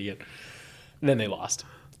 What an idiot. And then they lost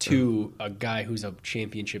to a guy who's a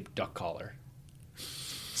championship duck caller.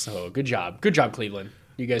 So good job. Good job, Cleveland.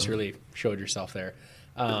 You guys really showed yourself there.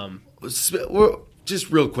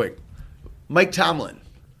 Just real quick, Mike Tomlin,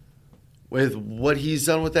 with what he's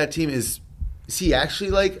done with that team, is he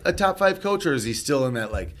actually like a top 5 coach, or is he still in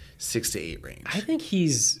that like 6 to 8 range? I think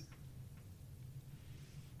he's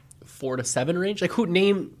 4 to 7 range. Like who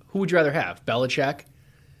would you rather have? Belichick,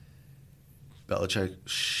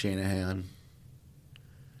 Shanahan.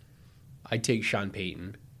 I'd take Sean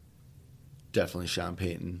Payton. Definitely Sean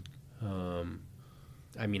Payton.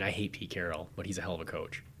 I mean, I hate Pete Carroll, but he's a hell of a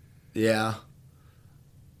coach. Yeah.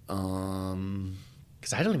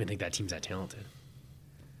 Because I don't even think that team's that talented.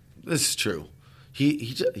 This is true.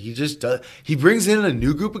 He just does. He brings in a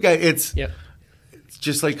new group of guys. It's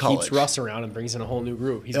just like college. Keeps Russ around and brings in a whole new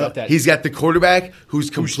group. He's got that. He's got the quarterback who's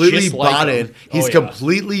completely just like bought him. in. He's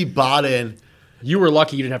completely bought in. You were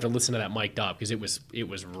lucky you didn't have to listen to that mic'd up because it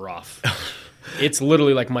was rough. It's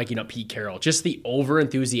literally like miking up Pete Carroll. Just the over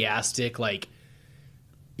enthusiastic, like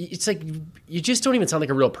it's like you just don't even sound like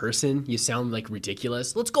a real person. You sound like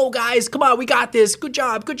ridiculous. Let's go, guys! Come on, we got this. Good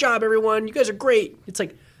job, everyone. You guys are great. It's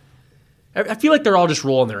like I feel like they're all just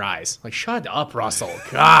rolling their eyes. Like, shut up, Russell.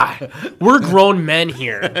 God, we're grown men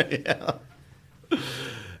here. Yeah.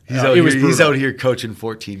 He's out here coaching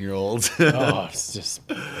 14-year-olds. Oh, it's just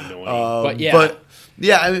annoying. But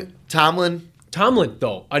I mean, Tomlin,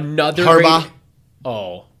 though, another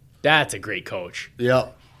Harbaugh. That's a great coach.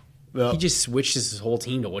 Yep. He just switched his whole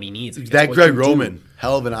team to what he needs. That Greg Roman,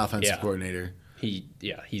 hell of an offensive coordinator.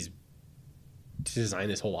 He's designed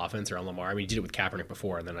this whole offense around Lamar. I mean, he did it with Kaepernick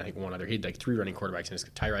before, and then I think one other. He had like 3 running quarterbacks, and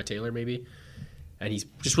Tyrod Taylor maybe. And he's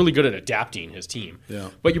just really good at adapting his team. Yeah.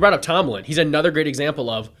 But you brought up Tomlin. He's another great example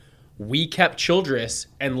of we kept Childress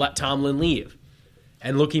and let Tomlin leave.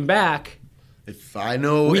 And looking back, if I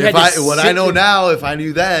know now, if I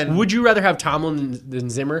knew then, would you rather have Tomlin than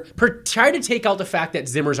Zimmer? Try to take out the fact that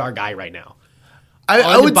Zimmer's our guy right now.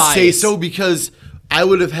 I would say so because I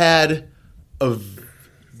would have had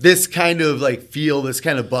this kind of like feel, this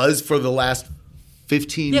kind of buzz for the last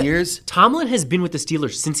 15 years. Tomlin has been with the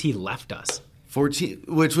Steelers since he left us. 14,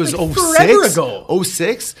 which was like 06? Forever ago.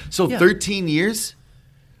 06? So 13 years?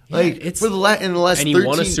 Like, it's in the last and 13 he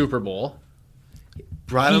won a Super Bowl.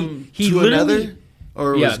 Brought him he to literally, another?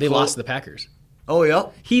 Or yeah, was they close? lost to the Packers. Oh, yeah?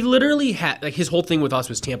 He literally had, like, his whole thing with us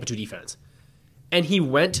was Tampa 2 defense. And he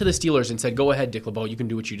went to the Steelers and said, go ahead, Dick LeBeau, you can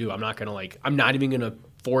do what you do. I'm not even going to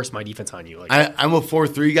force my defense on you. Like, I'm a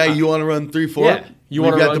 4-3 guy. You want to run 3-4? Yeah. You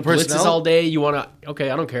want to run the blitzes all day. You want to, okay,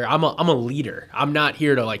 I don't care. I'm a leader. I'm not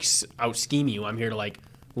here to, like, out-scheme you. I'm here to, like,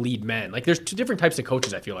 lead men. Like there's two different types of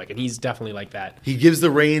coaches, I feel like, and he's definitely like that. He gives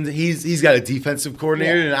the reins. He's got a defensive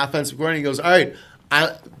coordinator and an offensive coordinator. He goes, all right,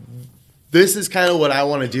 this is kind of what I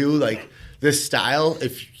want to do, like this style.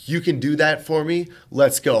 If you can do that for me,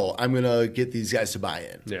 let's go. I'm going to get these guys to buy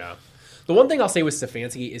in. Yeah. The one thing I'll say with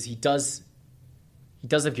Stefanski is he does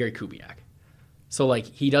have Gary Kubiak. So, like,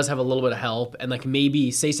 he does have a little bit of help. And, like,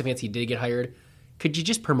 maybe, say Stefanski did get hired, could you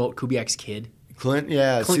just promote Kubiak's kid? Clint,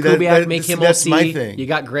 yeah. Clint Kubiak, make him that's OC. my thing. You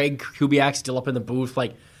got Greg Kubiak still up in the booth.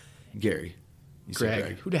 Like, Gary. You said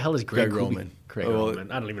Greg. Who the hell is Greg Roman. Greg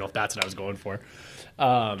Roman. I don't even know if that's what I was going for.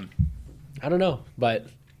 I don't know.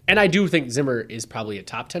 And I do think Zimmer is probably a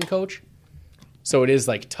top 10 coach. So it is,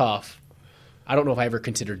 like, tough. I don't know if I ever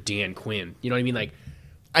considered Dan Quinn. You know what I mean? Like,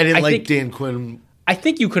 I didn't like Dan Quinn. I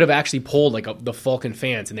think you could have actually polled, like, the Falcon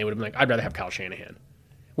fans, and they would have been like, I'd rather have Kyle Shanahan.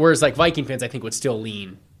 Whereas, like, Viking fans, I think, would still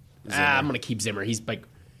lean, I'm going to keep Zimmer. He's, like,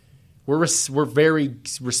 we're very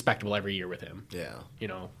respectable every year with him. Yeah. You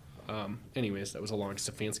know? Anyways, that was a long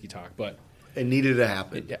Stefanski talk, but It needed to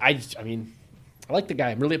happen. I mean, I like the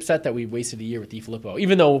guy. I'm really upset that we wasted a year with DiFilippo,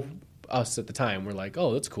 even though us at the time were like,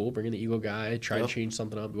 oh, that's cool, bring in the Eagle guy, try to change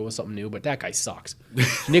something up, go with something new, but that guy sucks.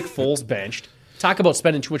 Nick Foles benched. Talk about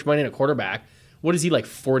spending too much money on a quarterback. What is he, like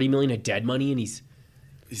 $40 million of dead money, and he's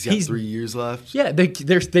got 3 years left. Yeah, they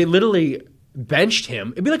literally benched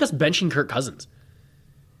him. It'd be like us benching Kirk Cousins.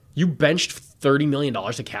 You benched $30 million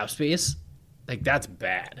of cap space. Like, that's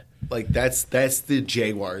bad. Like, that's the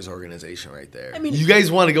Jaguars organization right there. I mean, you guys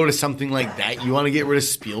want to go to something like that? You want to get rid of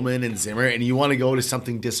Spielman and Zimmer, and you want to go to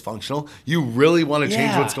something dysfunctional? You really want to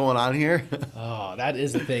change what's going on here? Oh, that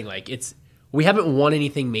is the thing. Like, we haven't won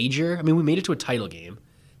anything major. I mean, we made it to a title game,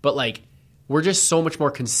 but, like, we're just so much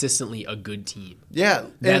more consistently a good team. Yeah.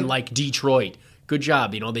 Than, like, Detroit. Good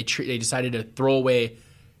job. You know, they decided to throw away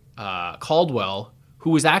Caldwell,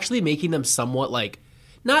 who was actually making them somewhat, like,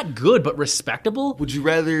 not good, but respectable. Would you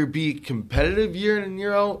rather be competitive year in and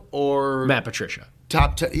year out, or Matt Patricia?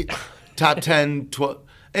 top 10, 12?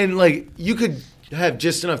 And, like, you could have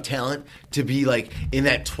just enough talent to be, like, in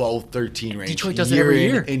that 12, 13 range. Detroit does it every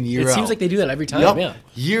year. And year out. It seems like they do that every time, Yep. yeah.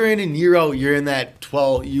 Year in and year out, you're in that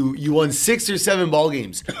 12. You won 6 or 7 ball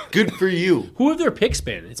games. Good for you. Who have their picks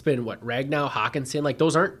been? It's been, what, Ragnow, Hawkinson? Like,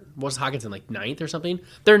 those aren't, was Hawkinson, like, 9th or something?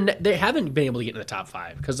 They haven't been able to get in the top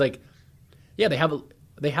 5. Because, like, yeah, they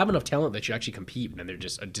have enough talent that you actually compete, and they're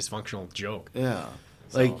just a dysfunctional joke. Yeah.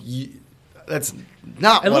 Like, that's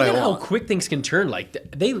not and what look I at want. how quick things can turn. Like,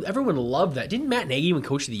 everyone loved that. Didn't Matt Nagy win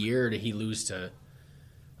Coach of the Year, or did he lose to,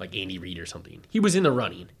 like, Andy Reid or something? He was in the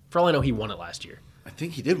running. For all I know, he won it last year. I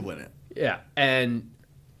think he did win it. Yeah, and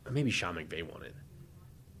maybe Sean McVay won it.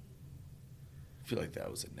 I feel like that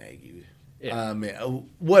was a Nagy. Yeah.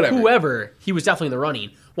 Whatever. Whoever, he was definitely in the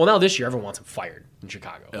running. Well, now this year, everyone wants him fired in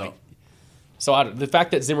Chicago. Yeah. Like, so the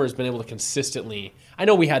fact that Zimmer has been able to consistently, I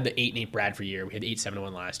know we had the 8-8 Bradford year, we had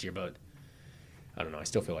 8-7-1 last year, but I don't know. I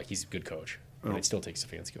still feel like he's a good coach, and I'd still take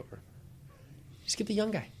Stefanski over. Just get the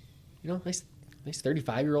young guy, you know, nice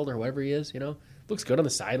 35-year-old or whatever he is, you know, looks good on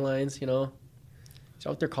the sidelines, you know, he's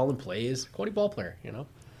out there calling plays, quality ball player, you know.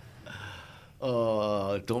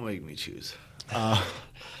 Don't make me choose.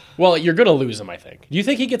 Well, you're going to lose him, I think. Do you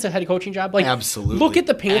think he gets a head coaching job? Like, Absolutely. Look at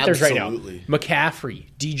the Panthers Absolutely. right now. McCaffrey,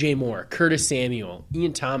 DJ Moore, Curtis Samuel,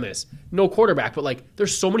 Ian Thomas. No quarterback, but, like,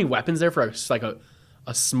 there's so many weapons there for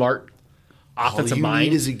a smart offensive All you mind.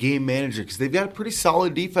 need is a game manager, because they've got a pretty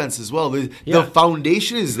solid defense as well. The Yeah.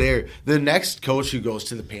 foundation is there. The next coach who goes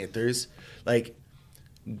to the Panthers, like,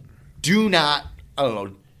 don't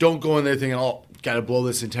go in there thinking, oh, got to blow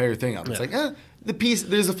this entire thing up. It's like,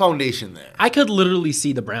 there's a foundation there. I could literally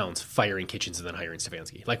see the Browns firing Kitchens and then hiring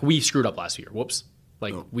Stefanski. Like, we screwed up last year. Whoops.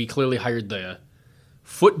 Like, we clearly hired the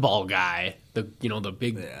football guy, the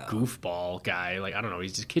big goofball guy. Like, I don't know.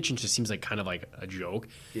 Kitchens just seems like kind of like a joke.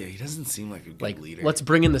 Yeah, he doesn't seem like a good Like, leader. let's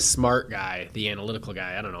bring in the smart guy, the analytical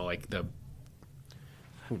guy. I don't know, like the.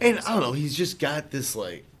 And I don't know. He's just got this,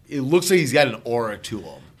 like, it looks like he's got an aura to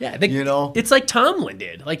him. Yeah, it's like Tomlin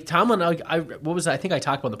did. Like Tomlin, what was that? I think I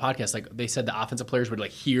talked about in the podcast. Like, they said the offensive players would, like,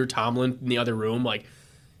 hear Tomlin in the other room, like,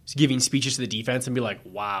 giving speeches to the defense and be like,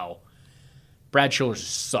 "Wow, Brad Childers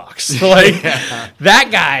sucks." Like, that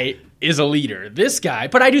guy is a leader. This guy,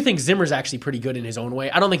 but I do think Zimmer's actually pretty good in his own way.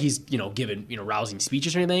 I don't think he's giving rousing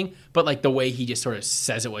speeches or anything, but, like, the way he just sort of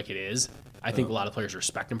says it like it is, I think a lot of players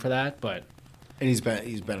respect him for that. But And he's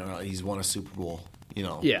been around. He's won a Super Bowl.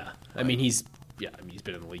 yeah, I mean he's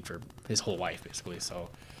been in the league for his whole life basically. So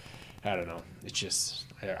I don't know. It's just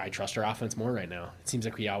I trust our offense more right now. It seems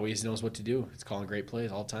like he always knows what to do. It's calling great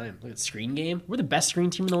plays all the time. Look at the screen game. We're the best screen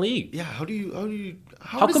team in the league. Yeah, how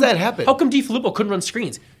does that happen? How come DiFilippo couldn't run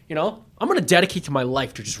screens? You know, I'm going to dedicate to my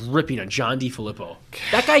life to just ripping on John DiFilippo.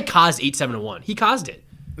 That guy caused 8-7-1. He caused it.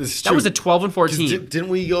 That was a 12-4 team. Didn't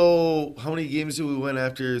we go? How many games did we win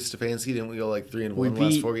after Stefanski? Didn't we go like 3-1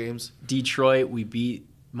 last 4 games? Detroit. We beat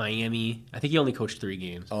Miami. I think he only coached 3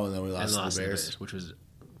 games. Oh, and then we lost to the Bears, which was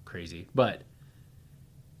crazy. But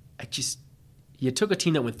you took a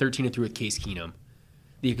team that went 13-3 with Case Keenum.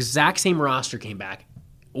 The exact same roster came back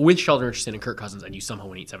with Sheldon Richardson and Kirk Cousins, and you somehow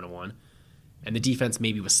went 8-7-1. And the defense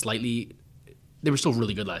maybe was slightly. They were still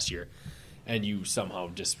really good last year. And you somehow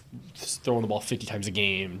just throwing the ball 50 times a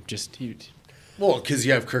game. Well, because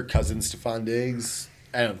you have Kirk Cousins, Stephon Diggs,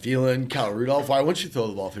 Adam Thielen, Kyle Rudolph. Why wouldn't you throw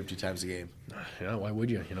the ball 50 times a game? Yeah, why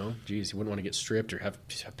would you? Geez, you wouldn't want to get stripped or have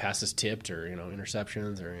passes tipped or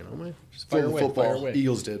interceptions or just fire away. Football.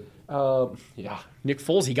 Eagles did. Yeah, Nick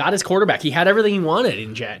Foles, he got his quarterback. He had everything he wanted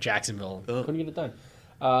in Jacksonville. Couldn't get it done.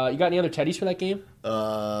 You got any other teddies for that game?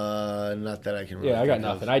 Not that I can. Really I got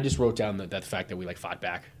nothing. I just wrote down that fact that we fought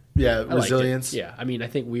back. Yeah, resilience. Yeah, I mean, I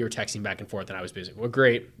think we were texting back and forth, and I was busy. Well,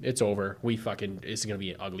 great, it's over. It's going to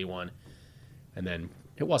be an ugly one, and then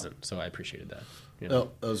it wasn't. So I appreciated that.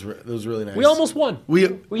 Oh, that was really nice. We almost won.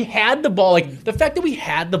 We had the ball. Like the fact that we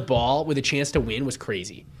had the ball with a chance to win was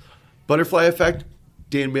crazy. Butterfly effect.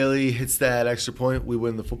 Dan Bailey hits that extra point. We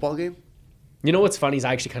win the football game. You know what's funny is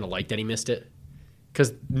I actually kind of like that he missed it,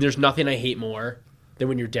 because there's nothing I hate more than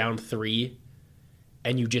when you're down 3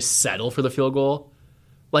 and you just settle for the field goal.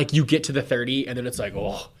 Like, you get to the 30, and then it's like,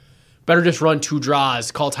 oh, better just run 2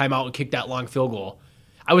 draws, call timeout, and kick that long field goal.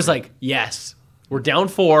 I was like, yes, we're down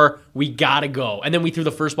 4, we got to go. And then we threw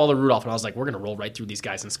the first ball to Rudolph, and I was like, we're going to roll right through these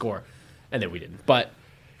guys and score. And then we didn't. But,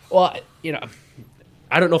 well,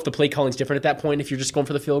 I don't know if the play calling's different at that point if you're just going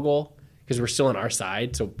for the field goal, because we're still on our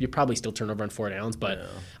side, so you probably still turn over on 4 downs. But yeah.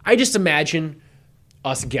 I just imagine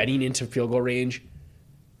us getting into field goal range,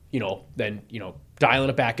 then, dialing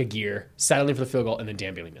it back a gear, settling for the field goal, and then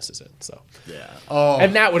Dan Bailey misses it. So yeah,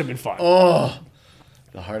 and that would have been fun. Oh,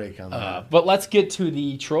 the heartache on that. But let's get to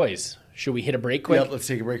the Troys. Should we hit a break quick? Yep, let's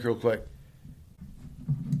take a break real quick.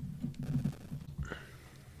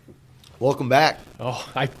 Welcome back. Oh,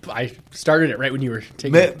 I started it right when you were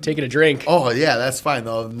taking a drink. Oh yeah, that's fine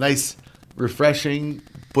though. Nice, refreshing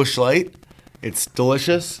Busch Light. It's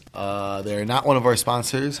delicious. They're not one of our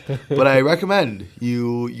sponsors, but I recommend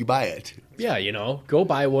you buy it. Yeah, go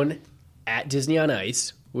buy one at Disney on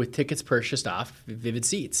Ice with tickets purchased off Vivid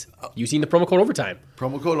Seats using the promo code OVERTIME.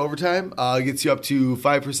 Promo code OVERTIME gets you up to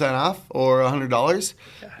 5% off or $100.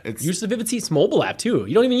 Use the Vivid Seats mobile app, too.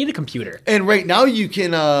 You don't even need a computer. And right now you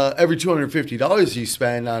can, every $250 you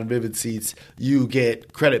spend on Vivid Seats, you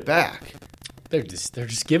get credit back. They're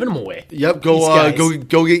just giving them away. Yep,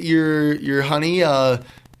 go get your honey, a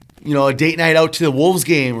date night out to the Wolves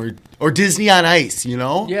game or Disney on Ice,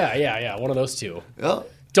 Yeah, one of those two. Yeah.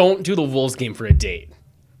 Don't do the Wolves game for a date.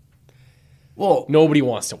 Well, nobody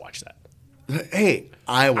wants to watch that. Hey,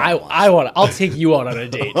 I'll take you out on a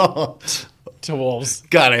date to Wolves.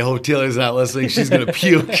 God, I hope Taylor's not listening. She's gonna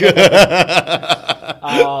puke.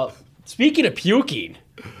 Speaking of puking,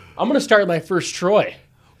 I'm gonna start my first Troy.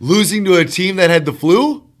 Losing to a team that had the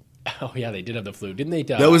flu? Oh, yeah, they did have the flu, didn't they?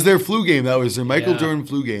 That was their flu game. That was their Michael Jordan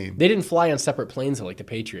flu game. They didn't fly on separate planes like the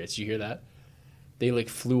Patriots. Did you hear that? They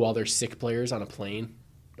flew all their sick players on a plane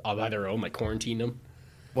all by their own, quarantined them.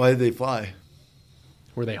 Why did they fly?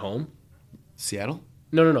 Were they home? Seattle?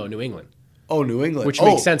 No, New England. Oh, New England. Which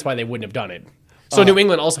makes sense why they wouldn't have done it. So New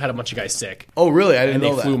England also had a bunch of guys sick. Oh, really? I didn't know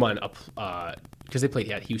that. And they flew them on because they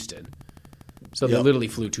played at Houston. So they literally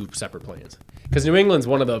flew 2 separate planes. Because New England's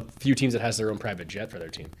one of the few teams that has their own private jet for their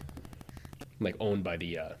team. Owned by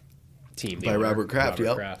the team. By Robert Kraft,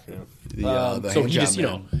 so he just,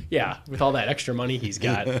 with all that extra money he's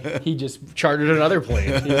got, he just chartered another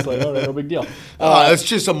plane. He's like, all right, no big deal. It's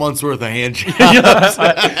just a month's worth of hand jobs.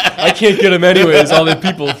 I can't get him anyways. All the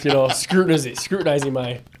people, scrutinizing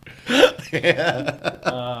my...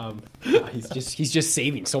 he's just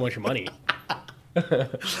saving so much money.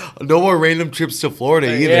 No more random trips to Florida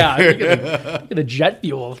either. Yeah, look at the jet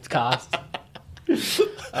fuel cost.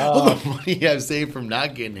 All the money I've saved from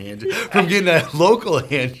not getting from getting a local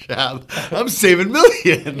hand job, I'm saving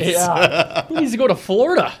millions. Yeah, who needs to go to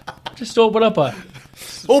Florida just to open up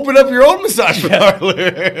your own massage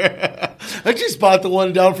parlor? I just bought the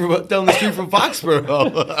one down the street from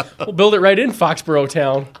Foxborough. We'll build it right in Foxborough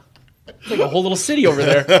town. It's like a whole little city over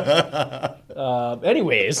there.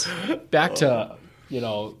 Anyways, back to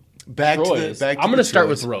Back Troy's. to I'm going to start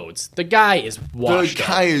with Troy's. Rhodes. The guy is washed The up.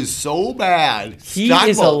 guy is so bad. He Talk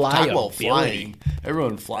is a about liability. flying.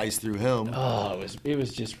 Everyone flies through him. Oh, it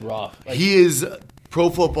was just rough. Like, He is Pro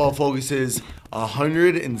Football Focus's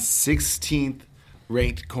 116th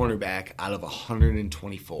ranked cornerback out of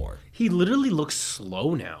 124. he literally looks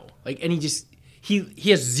slow now. Like, and he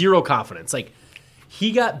has zero confidence. Like,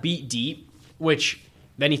 he got beat deep, which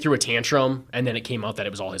then he threw a tantrum, and then it came out that it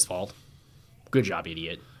was all his fault. Good job,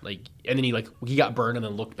 idiot. Like, and then he got burned and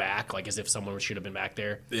then looked back, like as if someone should have been back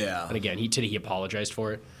there. Yeah. And again, he apologized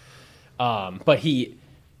for it. But he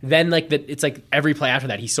then it's like every play after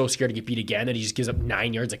that, he's so scared to get beat again that he just gives up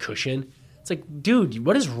 9 yards of cushion. It's like, dude,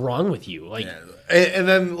 what is wrong with you? Like, And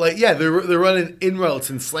then they're running in routes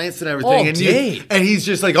and slants and everything, All and day. and he's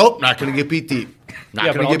just like, oh, not going to get beat deep. Not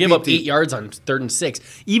yeah, going but to I'll get give beat up 8 deep. yards on 3rd and 6.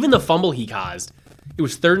 Even the fumble he caused, it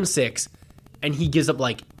was 3rd and 6, and he gives up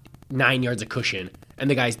like 9 yards of cushion, and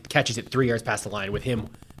the guy catches it 3 yards past the line with him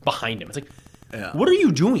behind him. It's like, what are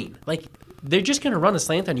you doing? Like, they're just going to run a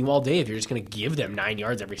slant on you all day if you're just going to give them 9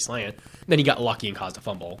 yards every slant. Then he got lucky and caused a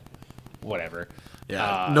fumble. Whatever.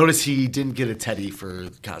 Yeah. Notice he didn't get a Teddy for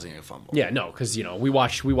causing a fumble. Yeah, no, because we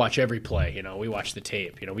watch every play. We watch the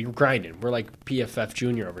tape. We grinding. We're like PFF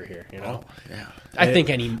Junior over here. Oh, yeah. I think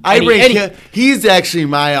I rank him. He's actually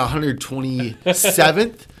my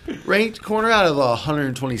 127th ranked corner out of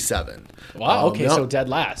 127. Wow. Okay, yep. so dead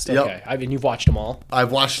last. Yep. Okay, I mean you've watched them all.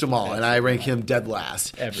 I've watched them all, and I rank him dead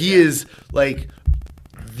last. He time. is like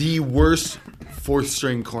the worst fourth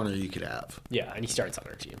string corner you could have. Yeah, and he starts on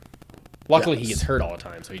our team. Luckily, Yes. he gets hurt all the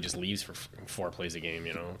time, so he just leaves for 4 plays a game.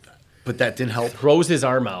 But that didn't help. Throws his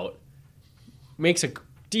arm out, makes a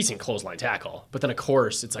decent clothesline tackle, but then of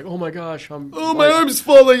course it's like, oh my gosh, My arm's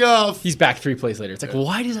falling off. He's back 3 plays later. It's like,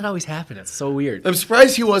 why does that always happen? It's so weird. I'm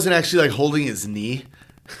surprised he wasn't actually like holding his knee.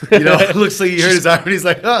 It looks like he hurt his arm, and he's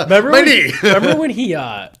like, my knee. Remember when he?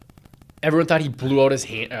 Everyone thought he blew out his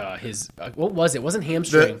hand. What was it? It wasn't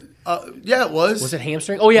hamstring. Yeah, it was. Was it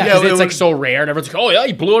hamstring? Oh yeah, Yeah, because it it's like was- so rare, and everyone's like, "Oh yeah,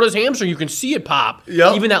 he blew out his hamstring. You can see it pop."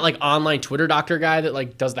 Yep. Even that like online Twitter doctor guy that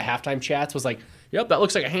like does the halftime chats was like, "Yep, that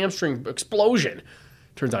looks like a hamstring explosion."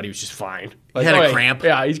 Turns out he was just fine. He had a cramp.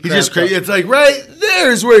 Yeah, he just it's like right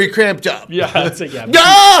there's where he cramped up. Yeah, it's like yeah.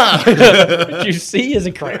 Ah! But you see, is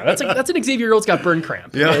a cramp. That's an Xavier Rhodes got burned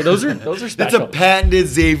cramp. Yeah. Okay, those are That's special. a patented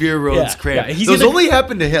Xavier Rhodes Yeah, cramp. yeah, he's Those either- only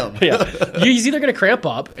happen to him. Yeah. He's either going to cramp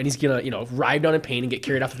up and he's going to, writhe down in pain and get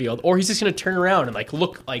carried off the field, or he's just going to turn around and like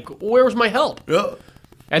look like, where was my help? Yeah.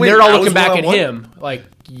 And Wait, they're all I looking was back at one-on-one? him like,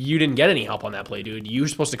 you didn't get any help on that play, dude. You were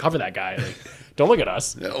supposed to cover that guy. Like, don't look at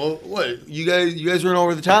us. Yeah, well, what you guys went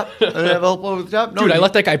over the top? I didn't have help over the top. No, Dude, I you-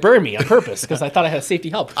 let that guy burn me on purpose because I thought I had a safety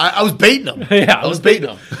help. I was baiting him. Yeah, I was baiting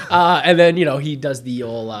him. And then, he does the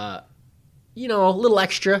old, a little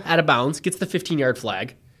extra out of bounds, gets the 15-yard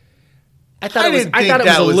flag. I thought I it was, didn't I think thought it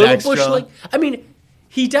was that a was little extra. bush. Like, I mean,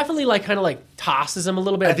 he definitely kind of tosses him a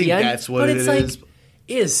little bit at think the end. that's what but it it's is. it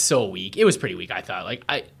is so weak. It was pretty weak, I thought. Like,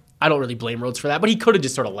 I don't really blame Rhodes for that, but he could have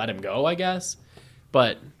just sort of let him go, I guess.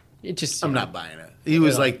 But it just, I'm not buying it. He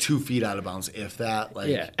was like 2 feet out of bounds, if that. Like,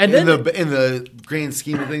 Yeah. And in then- the grand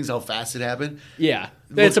scheme of things, how fast it happened. Yeah,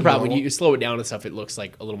 that's the problem. When normal. you slow it down and stuff, it looks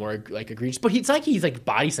like a little more like egregious. But he's like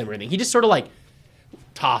body slam or anything. He just sort of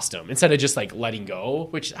tossed him instead of just letting go,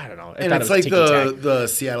 which I don't know. I And thought it's it was like ticky-tack. the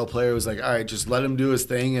Seattle player was like, all right, just let him do his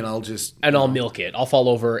thing, and I'll just I'll milk it. I'll fall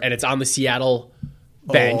over, and it's on the Seattle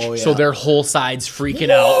bench, Oh, yeah. so their whole side's freaking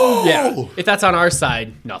Whoa! out. Yeah, if that's on our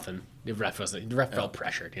side, nothing. The ref felt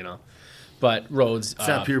pressured, But Rhodes, It's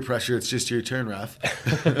not peer pressure. It's just your turn, ref.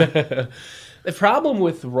 the problem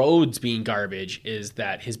with Rhodes being garbage is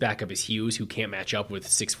that his backup is Hughes, who can't match up with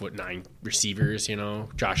 6'9" receivers,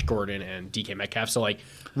 Josh Gordon and DK Metcalf. So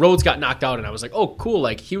Rhodes got knocked out, and I was like, oh, cool.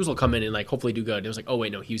 Hughes will come in and hopefully do good. And it was like, oh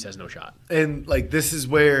wait, no, Hughes has no shot. And this is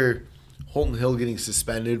where Holton Hill getting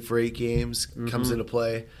suspended for 8 games comes into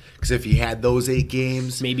play. Because if he had those 8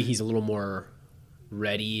 games, Maybe he's a little more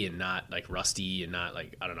ready and not rusty and not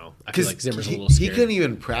I don't know. I feel like Zimmer's a little he scared. couldn't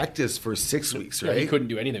even practice for 6 weeks, Yeah, right? he couldn't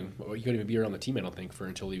do anything. He couldn't even be around the team, I don't think,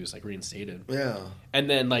 until he was reinstated. Yeah. And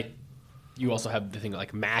then you also have the thing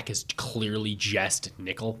Mac is clearly just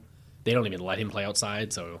nickel. They don't even let him play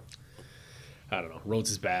outside, so I don't know.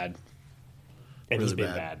 Rhodes is bad, and he's Really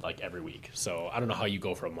been bad. bad every week. So I don't know how you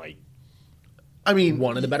go from I mean,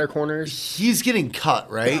 one of the better corners. he's getting cut,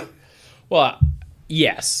 right? Well,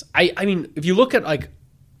 yes. I mean, if you look at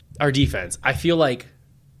our defense, I feel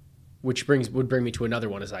which would bring me to another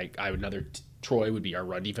one is Troy would be our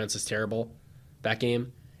run defense is terrible that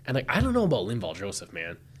game, and I don't know about Linval Joseph,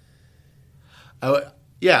 man. I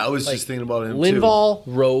was just thinking about him too. Linval,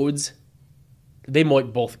 Rhodes, they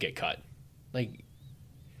might both get cut.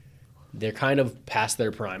 They're kind of past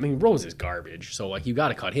their prime. I mean, Rhodes is garbage, so like you got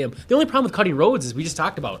to cut him. The only problem with cutting Rhodes is we just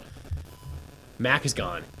talked about Mack is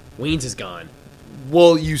gone, Waynes is gone.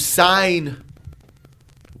 Well, you sign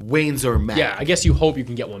Waynes or Mack. Yeah, I guess you hope you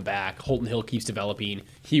can get one back. Holton Hill keeps developing.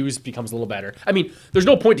 Hughes becomes a little better. I mean, there's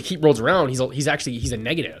no point to keep Rhodes around. He's a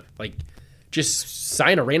negative. Like, just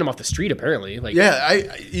sign a random off the street. Apparently, like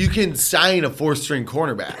you can sign a 4th-string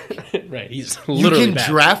cornerback. right. He's You literally can bad.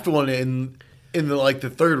 draft one in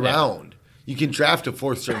the third round. You can draft a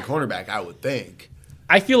 4th-string cornerback, I would think.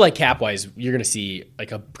 I feel like cap-wise, you're going to see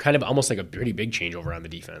like a kind of almost like a pretty big changeover on the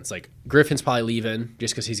defense. Like Griffin's probably leaving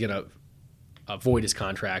just because he's going to avoid his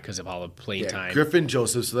contract because of all the playing time. Griffin,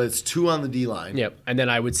 Joseph, so that's 2 on the D-line. Yep. And then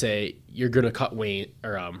I would say you're going to cut Wayne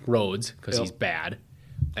or Rhodes because Yep. he's bad.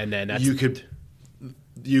 And then that's You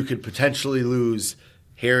could potentially lose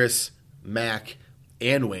Harris, Mack,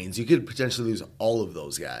 and Waynes. You could potentially lose all of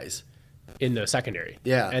those guys. in the secondary.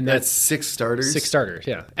 Yeah, and that's 6 starters. 6 starters.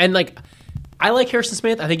 Yeah, and like I like Harrison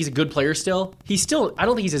Smith. I think he's a good player still. I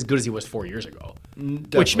don't think he's as good as he was 4 years ago,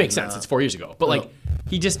 which makes sense. not. It's 4 years ago, but like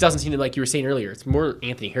he just doesn't seem to, like you were saying earlier. It's more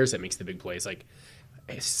Anthony Harris that makes the big plays. Like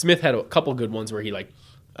Smith had a couple good ones where he like.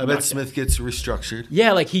 I bet Smith gets restructured.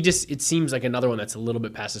 Yeah, like it seems like another one that's a little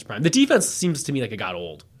bit past his prime. The defense seems to me like it got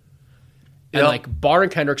old. And Yep. like Barr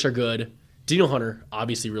and Kendricks are good. Daniel Hunter,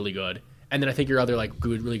 obviously really good. And then I think your other like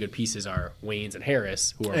really good pieces are Waynes and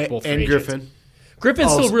Harris, who are both free And agents. Griffin.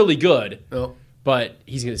 Griffin's still really good, Oh. but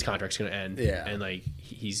his contract's going to end. Yeah. And like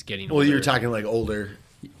he's getting Well, older. you're talking like older.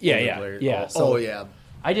 Yeah. players. Yeah. Oh, So yeah.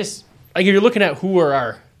 I just like if you're looking at who are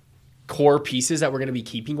our core pieces that we're going to be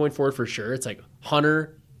keeping going forward for sure, it's like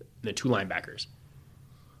Hunter and the 2 linebackers.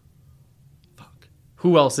 Fuck.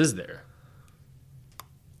 Who else is there?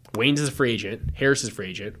 Waynes is a free agent. Harris is a free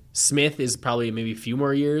agent. Smith is probably maybe a few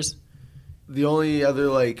more years. The only other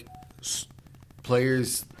like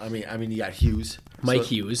players. I mean, you got Hughes. Mike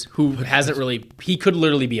Hughes, who hasn't really, he could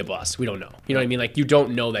literally be a bust. We don't know. You know what I mean? Like, you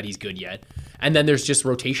don't know that he's good yet. And then there's just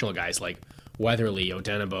rotational guys like Weatherly,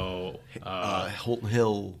 Odenabo, Holton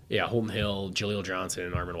Hill. Holton Hill, Jaleel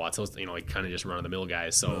Johnson, Armin Watts. Those, like kind of just run-of-the-mill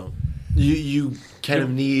guys. So You kind of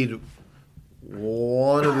need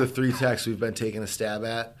one of the 3 techs we've been taking a stab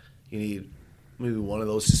at. You need maybe one of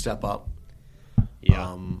those to step up.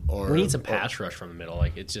 yeah, Or we need some pass rush from the middle.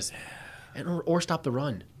 Like it's just, or stop the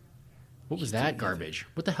run. What was that garbage?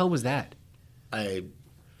 What the hell was that? I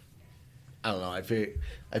don't know. I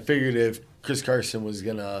figured if Chris Carson was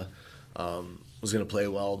gonna play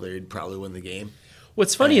well, they'd probably win the game.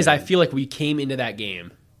 What's funny is I feel like we came into that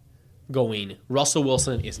game going, Russell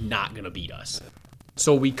Wilson is not going to beat us.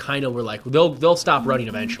 So we kind of were like, they'll stop running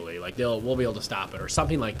eventually. Like we'll be able to stop it or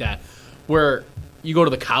something like that. Where you go to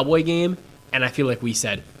the Cowboy game, and I feel like we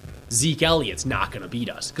said, Zeke Elliott's not going to beat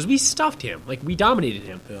us because we stuffed him. Like we dominated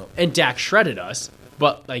him, and Dak shredded us.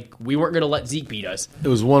 But like we weren't going to let Zeke beat us. It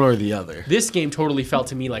was one or the other. This game totally felt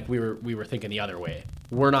to me like we were thinking the other way.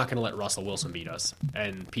 We're not going to let Russell Wilson beat us.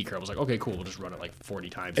 And Pete Carroll was like, okay, cool, we'll just run it like 40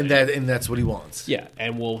 times. And that's what he wants. Yeah,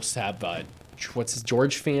 and we'll have what's his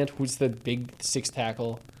George Fant? Who's the big 6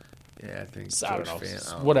 tackle? Yeah, I think. I don't know. George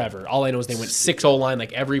Fant, Whatever. All I know is they went 6 O-line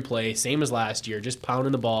like every play, same as last year, just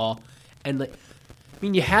pounding the ball. And like, I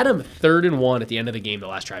mean, you had him 3rd and 1 at the end of the game, the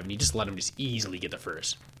last drive, and you just let him just easily get the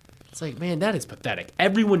first. It's like, man, that is pathetic.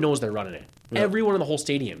 Everyone knows they're running it. Yep. Everyone in the whole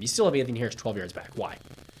stadium. You still have Anthony Harris 12 yards back. Why?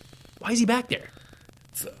 Why is he back there?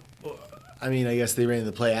 I mean, I guess they ran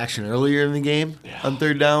the play action earlier in the game on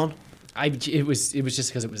 3rd down. It was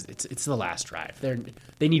just because it's the last drive.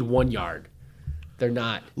 They need 1 yard. They're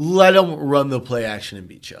not. Let them run the play action and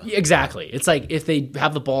beat you. Exactly. It's like if they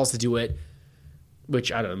have the balls to do it,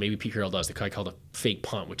 which I don't know, maybe Pete Carroll does. They called a fake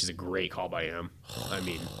punt, which is a great call by him. I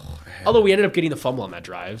mean, although we ended up getting the fumble on that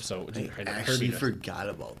drive, so it didn't I hurt actually us. forgot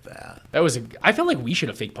about that. I felt like we should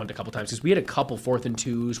have fake punt a couple times because we had a couple 4th and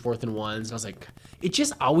 2s, 4th and 1s. And I was like, it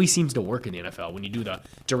just always seems to work in the NFL when you do the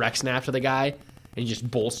direct snap to the guy and he just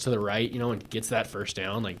bolts to the right, and gets that first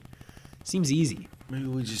down. Like, seems easy. Maybe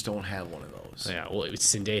we just don't have one of those. Yeah, well, it was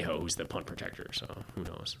Sendejo who's the punt protector, so who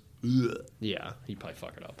knows? Ugh. Yeah, he'd probably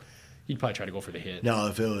fuck it up. He'd probably try to go for the hit. Now,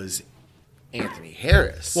 if it was Anthony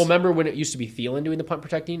Harris. Well, remember when it used to be Thielen doing the punt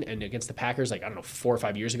protecting, and against the Packers, like, I don't know, 4 or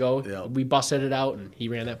 5 years ago, we busted it out, and he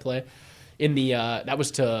ran that play. In the that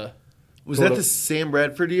was to was that the Sam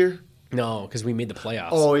Bradford year? No, because we made the playoffs.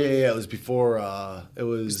 Oh yeah, it was before. It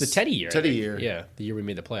was the Teddy year. Teddy year. Yeah, the year we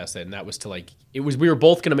made the playoffs, and that was to like it was. We were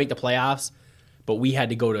both going to make the playoffs, but we had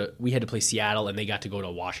to play Seattle, and they got to go to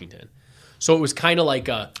Washington. So it was kind of like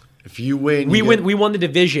if you win, we won the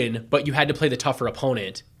division, but you had to play the tougher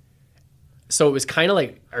opponent. So it was kind of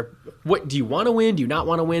like, what do you want to win? Do you not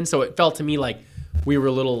want to win? So it felt to me like we were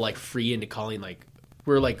a little like free into calling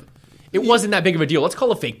it wasn't that big of a deal. Let's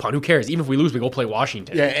call a fake punt. Who cares? Even if we lose, we go play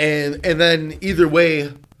Washington. Yeah, and then either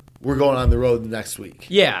way, we're going on the road next week.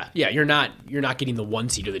 Yeah. You're not getting the 1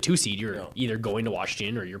 seed or the 2 seed. You're either going to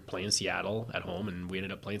Washington or you're playing Seattle at home. And we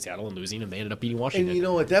ended up playing Seattle and losing, and they ended up beating Washington.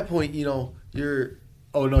 And at that point, you're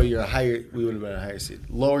a higher. We would have been a higher seed,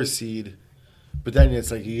 lower seed. But then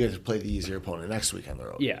it's like you guys play the easier opponent next week on the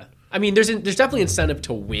road. Yeah, I mean, there's definitely incentive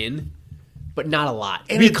to win, but not a lot.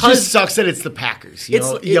 And it just sucks that it's the Packers. You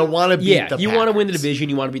want to beat the Packers. You want to win the division.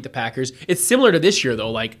 You want to beat the Packers. It's similar to this year,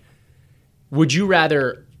 though. Like, would you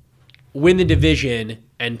rather win the division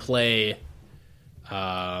and play,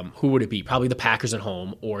 who would it be? Probably the Packers at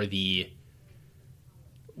home or right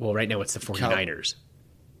now it's the 49ers,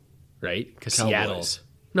 right? Because Seattle's.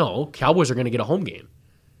 No, Cowboys are going to get a home game.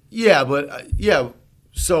 Yeah, but,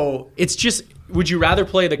 so. It's just, would you rather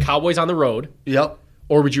play the Cowboys on the road? Yep.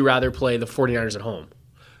 Or would you rather play the 49ers at home?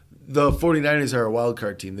 The 49ers are a wild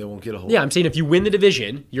card team. They won't get a home. Yeah, I'm saying if you win the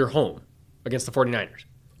division, you're home against the 49ers.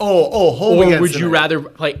 Home or against would you rather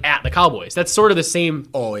play at the Cowboys? That's sort of the same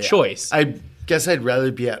choice. I guess I'd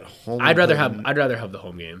rather be at home. I'd rather have the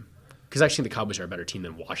home game because I actually think the Cowboys are a better team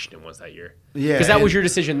than Washington was that year. Yeah, because that was your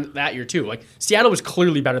decision that year too. Like Seattle was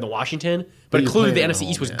clearly better than Washington, but clearly the NFC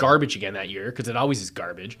East was garbage again that year because it always is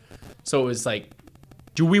garbage. So it was like,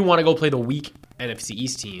 do we want to go play the weak NFC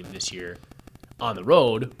East team this year on the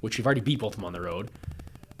road, which we've already beat both of them on the road,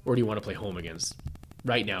 or do you want to play home against?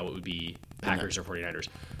 Right now, it would be Packers or 49ers.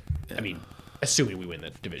 Yeah. I mean, assuming we win the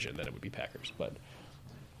division, then it would be Packers. But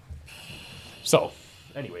so,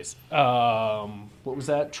 anyways, what was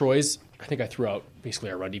that? Troy's. I think I threw out basically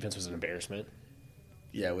our run defense was an embarrassment.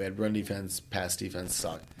 Yeah, we had run defense, pass defense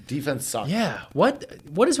sucked. Defense sucked. Yeah, what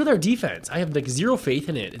is with our defense? I have like zero faith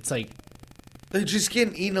in it. It's like they're just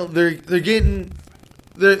getting, they're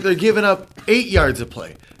giving up 8 yards of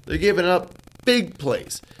play. They're giving up big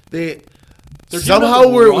plays. Somehow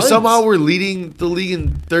we're leading the league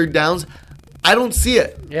in third downs. I don't see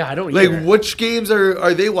it. Yeah, I don't either. Like, which games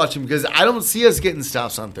are they watching? Because I don't see us getting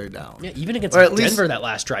stops on third down. Yeah, even against Denver that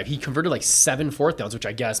last drive, he converted like 7 fourth downs, which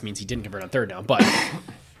I guess means he didn't convert on third down. But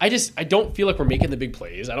I don't feel like we're making the big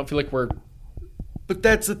plays. I don't feel like we're. But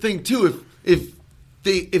that's the thing too. If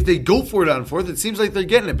they go for it on fourth, it seems like they're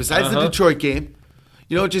getting it. Besides the Detroit game,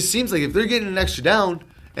 it just seems like if they're getting an extra down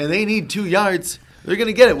and they need 2 yards, they're going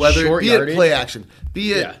to get it. Whether it be it play action,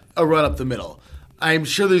 be it a run up the middle. I'm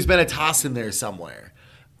sure there's been a toss in there somewhere.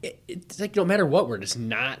 It's like no matter what, we're just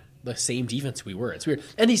not the same defense we were. It's weird.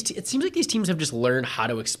 And it seems like these teams have just learned how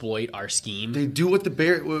to exploit our scheme. They do what the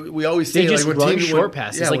Bears. We always say they just run short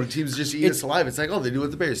passes. Yeah, when teams just eat us alive, it's like, they do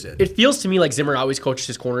what the Bears did. It feels to me like Zimmer always coaches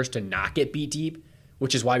his corners to not get beat deep,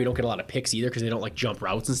 which is why we don't get a lot of picks either because they don't like jump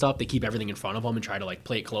routes and stuff. They keep everything in front of them and try to like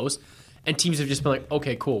play it close. And teams have just been like,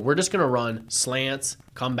 okay, cool. We're just going to run slants,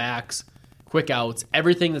 comebacks, quick outs,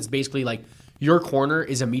 everything that's basically like your corner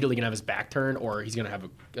is immediately going to have his back turned or he's going to have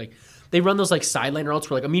they run those like sideline routes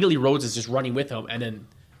where like immediately Rhodes is just running with him and then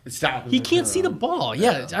he can't see the ball.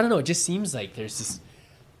 Yeah, I don't know. It just seems like there's this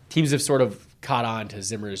teams have sort of caught on to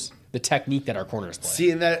Zimmer's the technique that our corners play.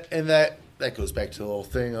 See, and that goes back to the whole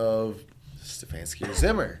thing of Stefanski or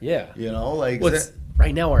Zimmer. Yeah,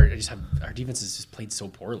 right now our defense has just played so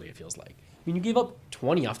poorly. It feels like. I mean, you gave up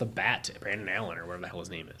 20 off the bat to Brandon Allen or whatever the hell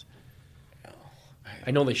his name is.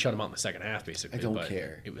 I know they shut him out in the second half, basically. I don't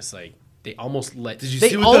care. It was like they almost let. Did you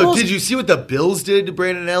see what the Bills did to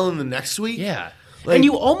Brandon Allen the next week? Yeah, and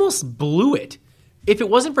you almost blew it. If it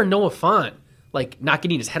wasn't for Noah Fant, not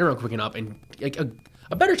getting his head around quick enough, and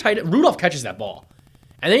a better tight end, Rudolph catches that ball,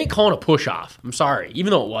 and they ain't calling a push off. I'm sorry,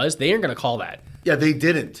 even though it was, they aren't going to call that. Yeah, they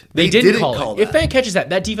didn't. They didn't call it. If Fant catches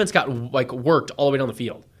that defense got worked all the way down the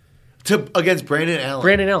field. Against Brandon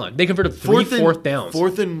Allen. They converted 3 fourth downs.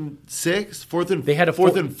 4th and 6, 4th and they had a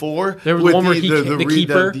 4th and 4. There was one where the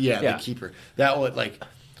keeper. The keeper. That would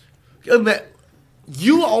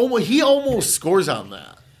he almost scores on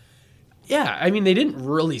that. Yeah, I mean they didn't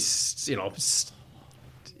really stand up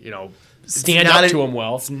to him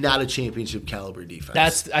well. It's not a championship caliber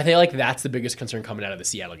defense. I think that's the biggest concern coming out of the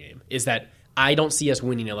Seattle game is that I don't see us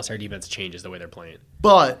winning unless our defense changes the way they're playing.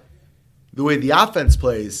 But the way the offense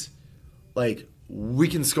plays. We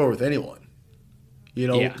can score with anyone,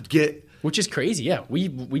 which is crazy. Yeah, we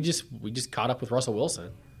just caught up with Russell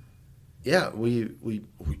Wilson. Yeah, we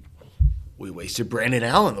wasted Brandon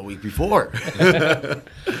Allen the week before.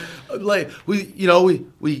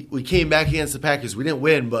 We came back against the Packers. We didn't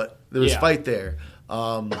win, but there was fight there.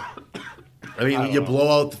 You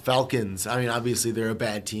blow out the Falcons. I mean, obviously they're a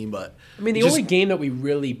bad team, but the only game that we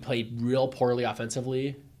really played real poorly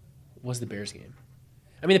offensively was the Bears game.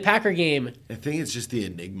 I mean, the Packer game, I think it's just the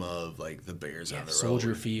enigma of like the Bears on the Soldier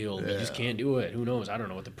road. Field, you just can't do it. Who knows? I don't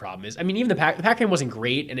know what the problem is. I mean, even the Packer game wasn't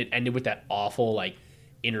great, and it ended with that awful like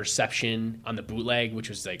interception on the bootleg, which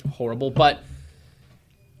was like horrible. But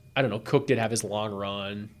I don't know. Cook did have his long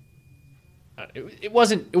run. It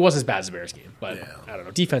wasn't as bad as the Bears game, but I don't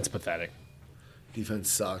know. Defense pathetic.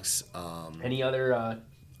 Defense sucks. Any other?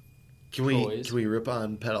 Can we rip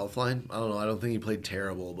on Pat Elflein? I don't know. I don't think he played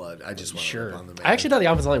terrible, but I just want to rip on the man. I actually thought the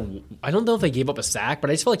offensive line. I don't know if they gave up a sack, but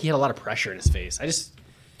I just felt like he had a lot of pressure in his face.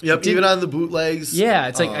 Even on the bootlegs. Yeah,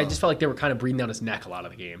 it's like I just felt like they were kind of breathing down his neck a lot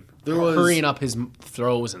of the game. There was hurrying up his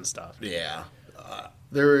throws and stuff. Yeah,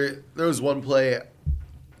 there was one play.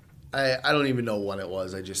 I don't even know when it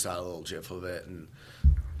was. I just saw a little gif of it, and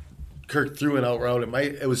Kirk threw an out route.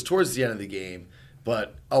 It was towards the end of the game,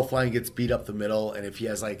 but Elflein gets beat up the middle, and if he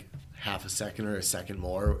has like half a second or a second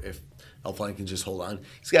more, if Elflein can just hold on,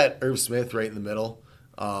 he's got Irv Smith right in the middle,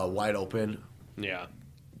 wide open. Yeah,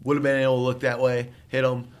 would have been able to look that way, hit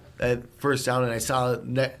him at first down, and I saw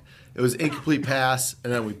it was incomplete pass,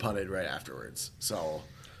 and then we punted right afterwards. So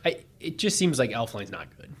it just seems like Elflein's not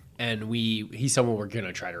good, and he's someone we're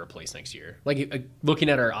gonna try to replace next year. Like looking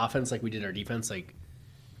at our offense, like we did our defense, like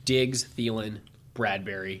Diggs, Thielen,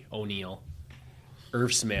 Bradbury, O'Neal,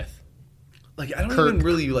 Irv Smith. Like I don't even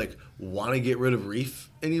really like want to get rid of Reef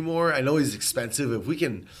anymore. I know he's expensive. If we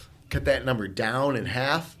can cut that number down in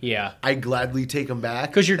half, yeah, I gladly take him back.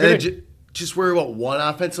 Because you're gonna just worry about one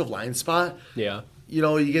offensive line spot. Yeah, you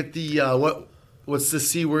know, you get the what's the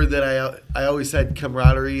C word that I always said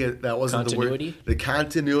camaraderie. That wasn't continuity? The word. The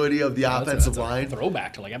continuity of the offensive line.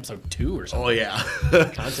 Throwback to like episode 2 or something. Oh yeah,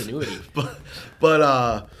 continuity.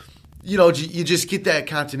 But you know, you just get that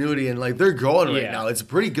continuity, and like they're growing right now. It's a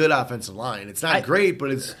pretty good offensive line. It's not great, but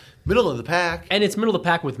it's middle of the pack. And it's middle of the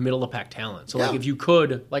pack with middle of the pack talent. So like if you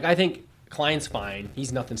could, like I think Klein's fine.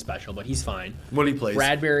 He's nothing special, but he's fine. When he plays.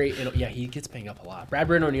 Bradbury, he gets banged up a lot.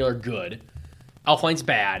 Bradbury and O'Neal are good. Elflein's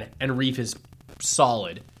bad, and Reef is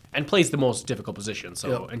solid and plays the most difficult position.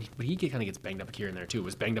 So, but he kind of gets banged up here and there too.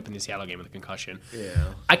 Was banged up in the Seattle game with a concussion.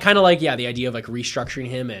 Yeah, I kind of like the idea of like restructuring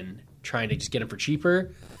him and trying to just get him for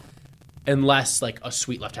cheaper. Unless like a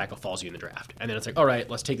sweet left tackle falls you in the draft, and then it's like, all right,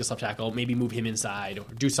 let's take this left tackle, maybe move him inside or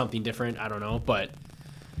do something different. I don't know, but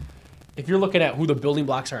if you're looking at who the building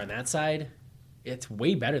blocks are on that side, it's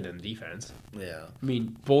way better than the defense. Yeah, I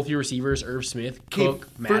mean, both your receivers, Irv Smith, Cook,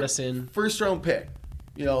 Madison, first round pick.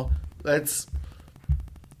 You know, let's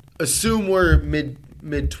assume we're mid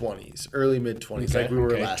 20s, early mid 20s, like we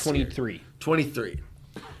were last 23. year. 23. Is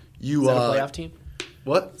that a playoff team?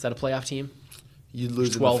 What? Is that a playoff team? You'd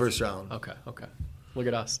lose 12. In the first round. Okay. Look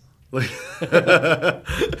at us.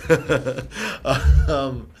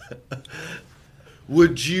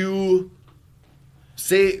 Would you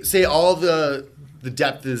say all the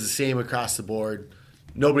depth is the same across the board?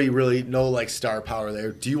 Nobody really, no like star power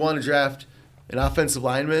there. Do you want to draft an offensive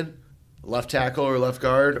lineman, left tackle or left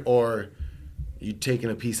guard, or are you taking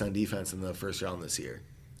a piece on defense in the first round this year?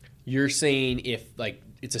 You're saying if like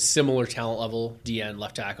it's a similar talent level, DN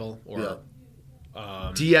left tackle, or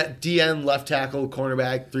DN left tackle,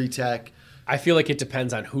 cornerback, 3 tech. I feel like it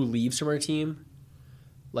depends on who leaves from our team.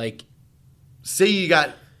 Like, say you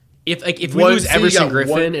got if we lose Everson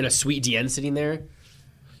Griffin and a sweet DN sitting there,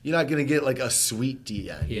 you're not gonna get like a sweet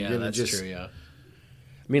DN. Yeah, that's true. Yeah,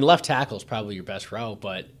 I mean left tackle is probably your best route,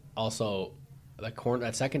 but also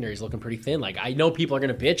that secondary is looking pretty thin. Like I know people are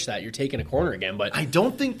going to bitch that you're taking a corner again, but I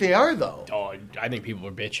don't think they are though. Oh, I think people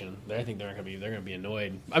are bitching. I think they're going to be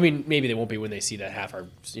annoyed. I mean, maybe they won't be when they see that half our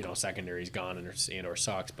secondary's gone and or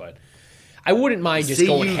sucks. But I wouldn't mind just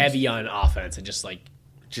going heavy on offense and just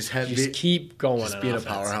keep going. Just on being offense. A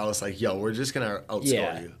powerhouse. Like we're just going to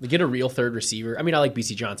outscore you. Get a real third receiver. I mean, I like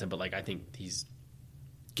BC Johnson, but like I think he's.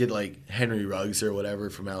 Get like Henry Ruggs or whatever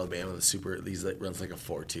from Alabama. He's like runs like a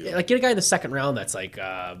 4.2. Yeah, like get a guy in the second round that's like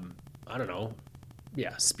I don't know,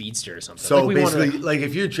 speedster or something. So like basically, like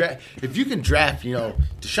if you can draft,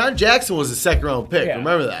 Deshaun Jackson was a second round pick. Yeah.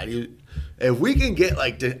 Remember that. If we can get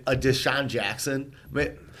like a Deshaun Jackson,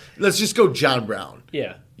 let's just go John Brown.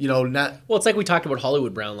 Yeah. Not well. It's like we talked about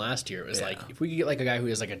Hollywood Brown last year. It was like if we could get like a guy who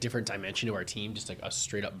has like a different dimension to our team, just like a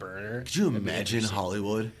straight up burner. Could you imagine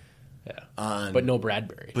Hollywood? Yeah, but no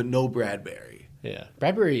Bradbury. Yeah,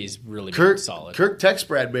 Bradbury is really solid. Kirk texted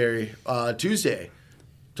Bradbury Tuesday,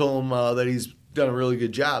 told him that he's done a really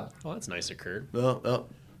good job. Oh, that's nice of Kurt. Well,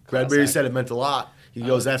 Bradbury said it meant a lot. He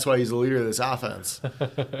goes, "That's why he's the leader of this offense."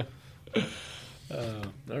 All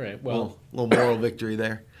right, well, little moral victory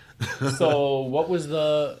there. So, what was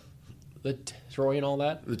the the Troy and all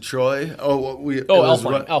that. The Troy.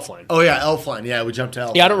 Elfline. Oh yeah, Elfline. Yeah, we jumped to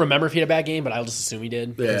Elfline. Yeah, I don't remember if he had a bad game, but I'll just assume he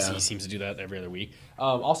did. Because Yeah. he seems to do that every other week.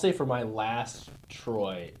 I'll say for my last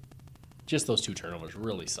Troy, just those 2 turnovers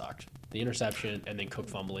really sucked. The interception and then Cook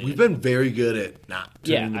fumbling. We've been very good at not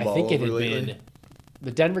turning the I ball think it had over lately. been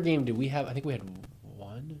the Denver game. I think we had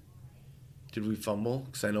 1. Did we fumble?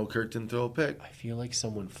 Because I know Kirk didn't throw a pick. I feel like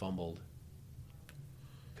someone fumbled.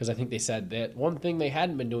 Because I think they said that one thing they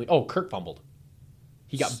hadn't been doing. Oh, Kirk fumbled.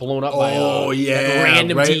 He got blown up by a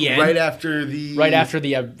random DN. Right after the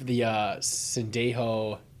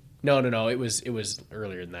Sendejo. No. It was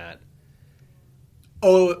earlier than that.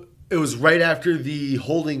 Oh, it was right after the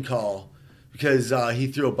holding call because he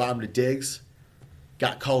threw a bomb to Diggs,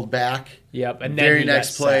 got called back. Yep, and then very he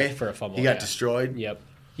next got play sacked for a fumble. he got destroyed. Yep.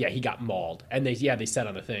 Yeah, he got mauled, and they said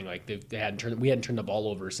on the thing like we hadn't turned the ball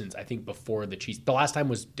over since I think before the Chiefs. The last time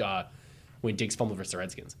was when Diggs fumbled versus the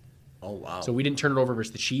Redskins. Oh wow! So we didn't turn it over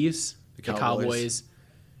versus the Chiefs, the Cowboys.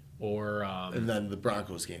 or and then the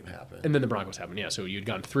Broncos game happened. and then the Broncos happened. Yeah, so you'd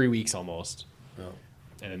gone 3 weeks almost, Oh.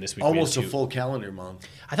 and then this week Almost we a had 2. full calendar month.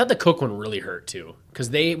 I thought the Cook one really hurt too because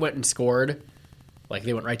they went and scored, like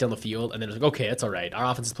they went right down the field, and then it was like, okay, it's all right. Our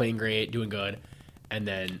offense is playing great, doing good, and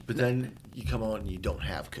then But then you come out and you don't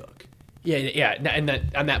have Cook. yeah, and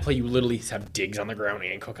on that play you literally have Diggs on the ground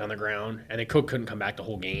and Cook on the ground, and then Cook couldn't come back the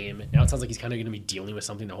whole game. Now it sounds like he's kind of going to be dealing with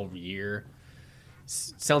something the whole year.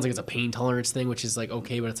 Sounds like it's a pain tolerance thing, which is like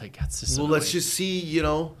okay, but it's like that's just Well, annoying. let's just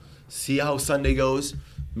see how Sunday goes.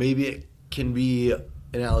 Maybe it can be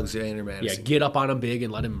an Alexander Madison. get up on him big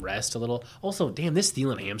and let him rest a little. Also, damn, this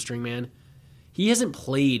Thielen hamstring, man. He hasn't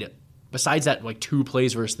played besides that like 2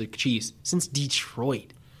 plays versus the Chiefs since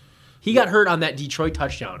Detroit. He got hurt on that Detroit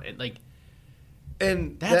touchdown,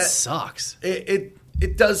 and that sucks.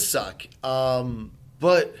 It does suck.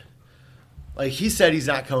 But like he said, he's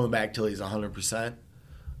not coming back till he's 100%.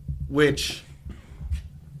 Which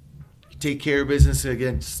you take care of business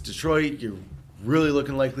against Detroit, you're really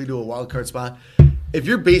looking likely to a wild card spot. If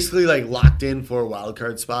you're basically like locked in for a wild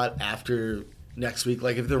card spot after next week,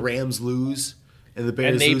 like if the Rams lose and the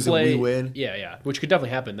Bears lose and we win, yeah, which could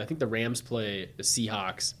definitely happen. I think the Rams play the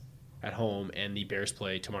Seahawks at home, and the Bears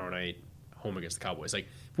play tomorrow night home against the Cowboys. Like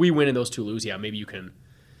if we win and those 2 lose, maybe you can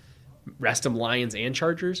rest them Lions and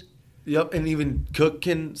Chargers. Yep, and even Cook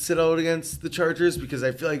can sit out against the Chargers because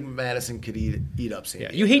I feel like Madison could eat up San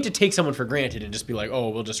Diego. You hate to take someone for granted and just be like, oh,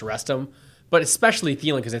 we'll just rest them. But especially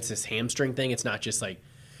Thielen because it's this hamstring thing. It's not just like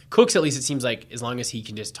Cooks. At least it seems like as long as he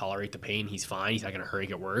can just tolerate the pain, he's fine. He's not going to hurry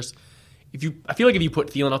get worse. I feel like if you put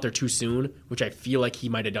Thielen out there too soon, which I feel like he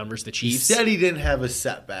might have done versus the He Chiefs, said he didn't have a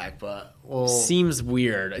setback, but seems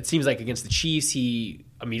weird. It seems like against the Chiefs, he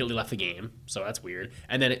immediately left the game, so that's weird.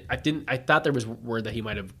 And then I thought there was word that he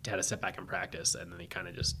might have had a setback in practice, and then he kind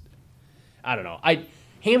of just, I don't know.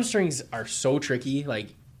 Hamstrings are so tricky.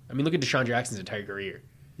 Like, I mean, look at Deshaun Jackson's entire career.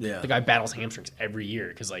 yeah, The guy battles hamstrings every year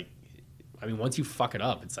because, like, I mean, once you fuck it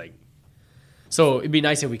up, it's like. So it'd be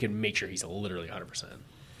nice if we could make sure he's literally 100%.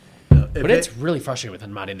 But it's really frustrating with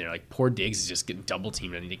him not in there. Like, poor Diggs is just getting double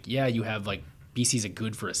teamed. And you have, like, BC's a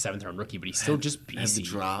good for a 7th-round rookie, but he's still just BC. had the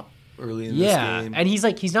drop early in this game. And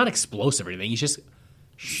he's not explosive or anything. He's just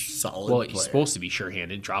Solid well, he's player. supposed to be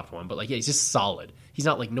sure-handed, dropped one, but like he's just solid. He's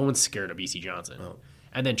not like no one's scared of BC Johnson. No.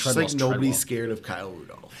 And then Just Treadwell's like nobody's Treadwell. scared of Kyle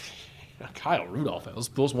Rudolph. Kyle Rudolph,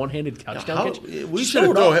 those one-handed touchdown How, catch. we should have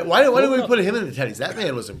Showed thrown up. him. Why did Showed we up. put him in the Teddies? That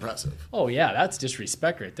man was impressive. Oh yeah, that's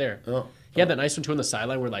disrespect right there. Oh. He had that nice one too on the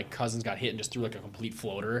sideline where like Cousins got hit and just threw like a complete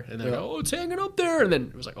floater, and then Yeah. oh, it's hanging up there, and then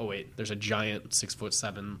it was like, oh wait, there's a giant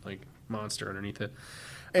 6'7" like monster underneath it.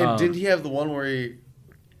 And didn't he have the one where he?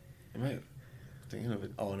 Am I thinking of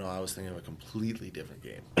it? Oh no, I was thinking of a completely different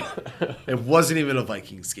game. It wasn't even a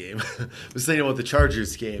Vikings game. I was thinking about the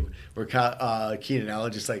Chargers game where Keenan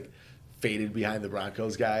Allen just like faded behind the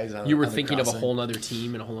Broncos guys. You were on the thinking of a crossing. whole other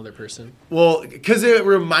team and a whole other person. Well, because it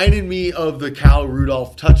reminded me of the Kyle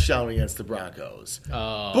Rudolph touchdown against the Broncos.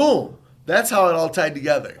 Boom! That's how it all tied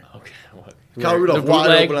together. Okay. What? Kyle Rudolph The wide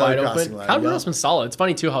bootleg, open on wide the open. crossing line, Kyle yeah. Rudolph's been solid. It's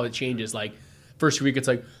funny too how it changes. Like first week, it's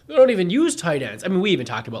like they don't even use tight ends. I mean, we even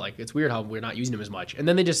talked about like it's weird how we're not using them as much, and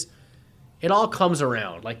then it all comes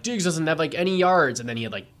around. Like Diggs doesn't have like any yards, and then he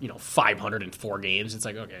had like 504 games. It's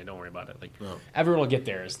like okay, don't worry about it. Like everyone will get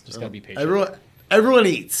there. It's just gotta be patient. Everyone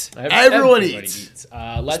eats. Everybody eats.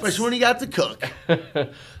 Let's Especially when you got to cook.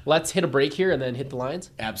 let's hit a break here and then hit the lines.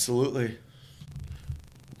 Absolutely.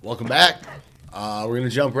 Welcome back. We're going to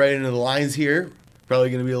jump right into the lines here. Probably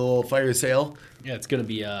going to be a little fire sale. Yeah, it's gonna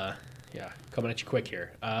be coming at you quick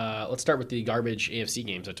here. Let's start with the garbage AFC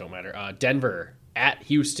games that don't matter. Denver at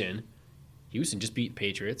Houston. Houston just beat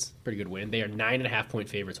Patriots. Pretty good win. They are 9.5-point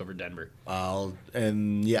favorites over Denver. I'll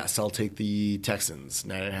take the Texans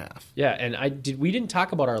 9.5. Yeah, and we didn't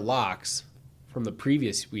talk about our locks from the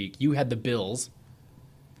previous week. You had the Bills,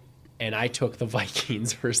 and I took the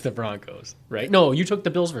Vikings versus the Broncos, right? No, you took the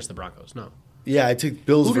Bills versus the Broncos. No. Yeah, I took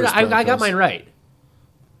Bills Who did versus I Broncos. got mine right.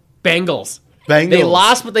 Bengals. Bengals. They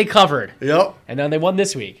lost, but they covered. Yep. And then they won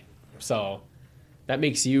this week. So that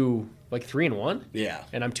makes you like 3-1. Yeah.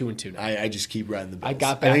 And I'm 2-2 now. I just keep riding the Bills. I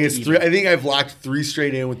got I think back it's to three. even. I think I've locked 3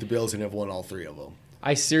 straight in with the Bills and have won all 3 of them.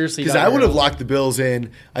 I seriously Because thought I you would were have gonna- locked the Bills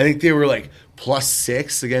in. I think they were like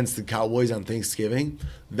 +6 against the Cowboys on Thanksgiving.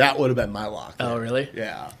 That would have been my lock. Oh, there. really?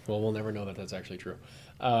 Yeah. Well, we'll never know that that's actually true.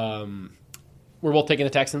 We're both taking the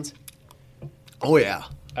Texans. Oh yeah.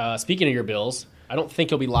 Speaking of your Bills, I don't think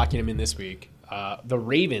you'll be locking them in this week. The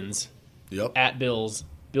Ravens Yep. at Bills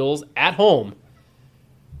at home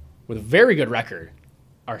with a very good record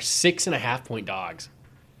are 6.5-point dogs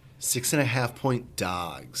 6.5-point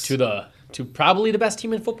dogs. to probably the best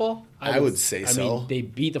team in football. I would say so. mean, they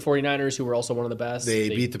beat the 49ers, who were also one of the best. They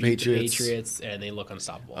beat the Patriots. and they look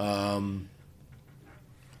unstoppable.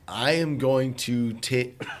 I am going to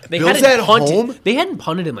take They Bills hadn't at punted. home. They hadn't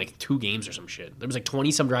punted in like 2 games or some shit. There was like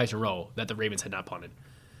 20-some drives in a row that the Ravens had not punted,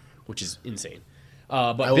 which is insane.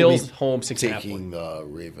 I But will Bills be home 6.5 taking points. the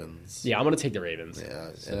Ravens. Yeah, I'm going to take the Ravens. Yeah,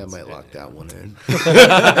 and I might lock that one in.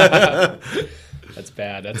 That's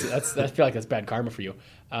bad. That's I feel like that's bad karma for you.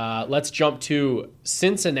 Let's jump to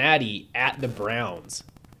Cincinnati at the Browns.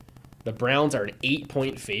 The Browns are an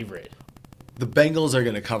 8-point favorite. The Bengals are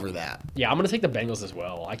going to cover that. Yeah, I'm going to take the Bengals as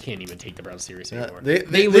well. I can't even take the Browns seriously anymore. they-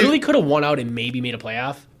 They literally could have won out and maybe made a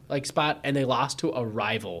playoff spot, and they lost to a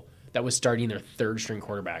rival that was starting their 3rd-string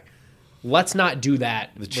quarterback. Let's not do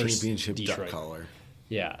that. The versus championship duck Detroit. collar.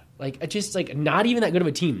 Yeah, just not even that good of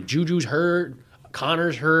a team. Juju's hurt,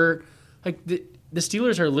 Connor's hurt. Like the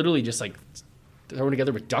Steelers are literally just like thrown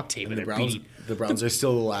together with duct tape, and The they're Browns, beating. the Browns are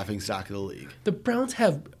still the laughing stock of the league. The Browns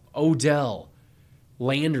have Odell,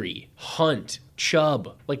 Landry, Hunt,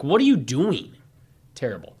 Chubb. Like, what are you doing?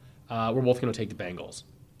 Terrible. We're both going to take the Bengals.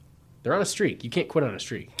 They're on a streak. You can't quit on a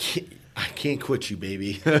streak. I can't quit you,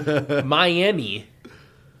 baby. Miami.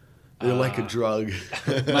 They're like a drug.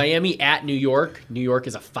 Miami at New York. New York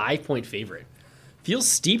is a 5-point favorite. Feels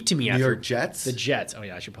steep to me New after York Jets? the Jets. Oh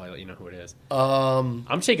yeah, I should probably let you know who it is.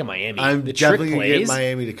 I'm taking Miami. I'm the trick definitely going to plays. get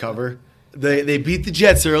Miami to cover. They beat the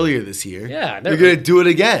Jets earlier this year. Yeah, they're going to do it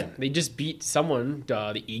again. They just beat someone,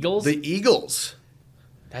 the Eagles. The Eagles.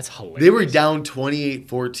 That's hilarious. They were down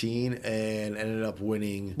 28-14 and ended up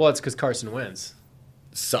winning. Well, it's because Carson Wentz.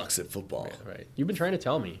 Sucks at football. Right. You've been trying to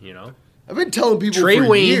tell me, I've been telling people Trey for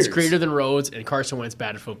Wayne's years. greater than Rhodes, and Carson Wentz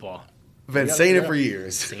bad at football. I've been saying it for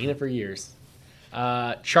years. Saying it for years.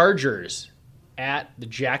 Chargers at the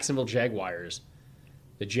Jacksonville Jaguars.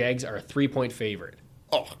 The Jags are a 3-point favorite.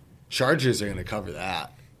 Oh, Chargers are going to cover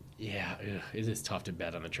that. Yeah, it is tough to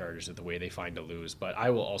bet on the Chargers with the way they find to lose, but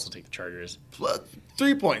I will also take the Chargers.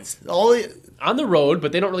 3 points. On the road,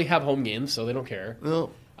 but they don't really have home games, so they don't care.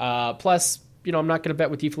 No, Plus, I'm not going to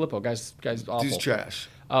bet with DiFilippo. Guy's awful. dude's trash.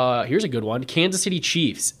 Here's a good one. Kansas City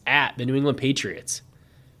Chiefs at the New England Patriots.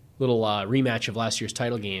 Little rematch of last year's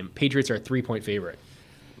title game. Patriots are a 3-point favorite.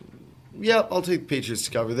 Yep, I'll take the Patriots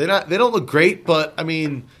to cover. They don't look great, but I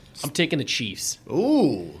mean, I'm taking the Chiefs.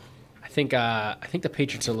 ooh, I think the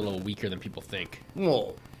Patriots are a little weaker than people think.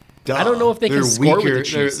 well, duh. I don't know if they can They're score with the weaker.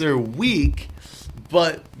 Chiefs. They're weak,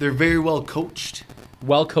 but they're very well coached.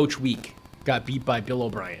 Well coached weak. Got beat by Bill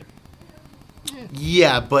O'Brien.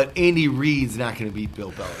 Yeah, but Andy Reid's not going to beat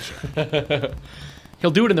Bill Belichick.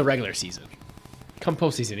 He'll do it in the regular season. Come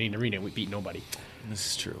postseason, Andy Reid ain't beat nobody. This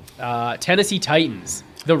is true. Tennessee Titans.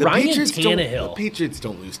 The Ryan Tannehill. The Patriots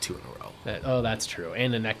don't lose 2 in a row That's true.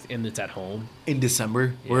 And and it's at home. in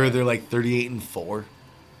December, where they're like 38-4.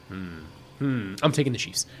 I'm taking the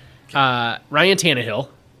Chiefs. Ryan Tannehill,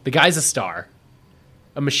 the guy's a star,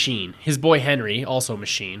 a machine. His boy Henry, also a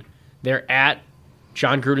machine. They're at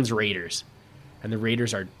John Gruden's Raiders, and the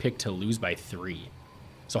Raiders are picked to lose by 3.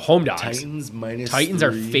 So home dogs. Titans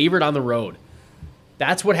are 3. favored on the road.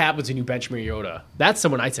 That's what happens when you bench Mariota. That's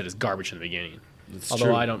someone I said is garbage in the beginning. That's Although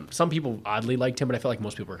true. I don't. Some people oddly liked him, but I feel like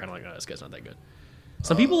most people are kind of like, oh, this guy's not that good.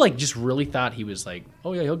 Some people just really thought he was like,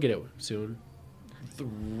 oh yeah, he'll get it soon. The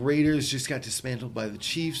Raiders just got dismantled by the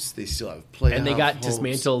Chiefs. They still have playoff And they got hopes.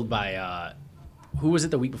 dismantled by who was it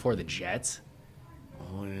the week before? The Jets.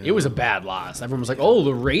 It was a bad loss. Everyone was like, "Oh,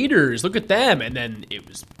 the Raiders! Look at them!" And then it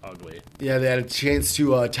was ugly. Yeah, they had a chance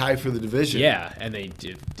to tie for the division. Yeah, and they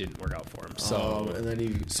didn't work out for them. So and then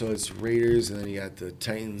it's Raiders, and then you got the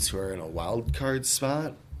Titans who are in a wild card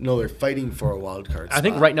spot. No, they're fighting for a wild card spot. I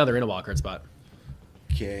think right now they're in a wild card spot.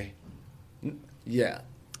 Okay. Yeah.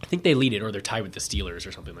 I think they lead it, or they're tied with the Steelers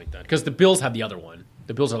or something like that. Because the Bills have the other one.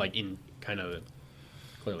 The Bills are like in kind of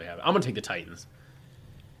clearly have it. I'm gonna take the Titans.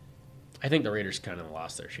 I think the Raiders kind of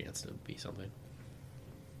lost their chance to be something.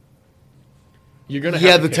 You're gonna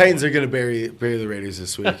the Titans are gonna bury the Raiders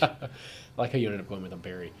this week. I like how you ended up going with them,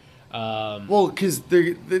 Barry. Well, because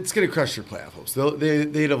it's gonna crush their playoff hopes.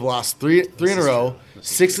 They'd have lost three in a row,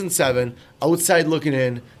 6 and 7. Outside looking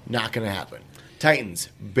in, not gonna happen. Titans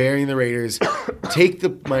burying the Raiders. Take the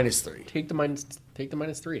 -3. Take the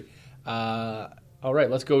 -3. All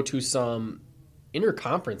right, let's go to some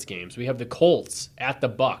interconference games. We have the Colts at the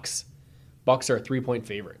Bucks. Bucks are a 3-point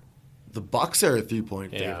favorite. The Bucks are a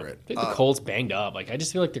 3-point favorite. I think the Colts banged up. Like I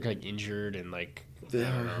just feel like they're like injured and like They're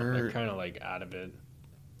hurt. They're kind of like out of it.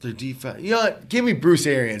 Their defense. You know what? Give me Bruce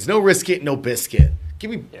Arians. No risk it, no biscuit. Give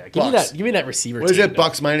me Bucks. Give me that receiver. What is team, it?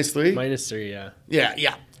 Bucks -3. -3. Yeah.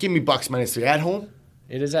 Yeah. Give me Bucks -3 at home.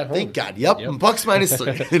 It is at home. Thank God. Yep. Bucks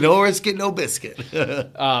 -3. No risk it, no biscuit.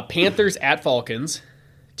 Panthers at Falcons.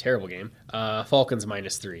 Terrible game. Falcons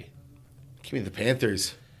 -3. Give me the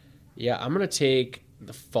Panthers. Yeah, I'm gonna take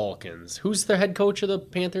the Falcons. Who's the head coach of the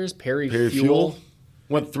Panthers? Perry Fuel. Fuel.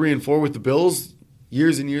 Went 3-4 with the Bills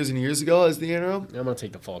years and years and years ago as the interim. I'm gonna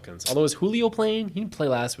take the Falcons. Although is Julio playing? He didn't play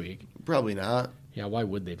last week. Probably not. Yeah, why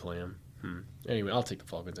would they play him? Anyway, I'll take the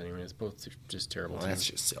Falcons anyway. It's both just terrible. Well, that's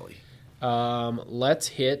just silly. Let's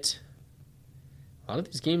hit. A lot of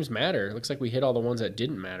these games matter. It looks like we hit all the ones that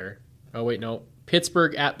didn't matter. Oh wait, no.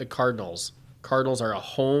 Pittsburgh at the Cardinals. Cardinals are a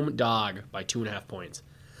home dog by 2.5 points.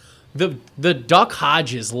 The Duck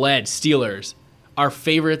Hodges led Steelers are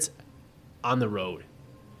favorites on the road.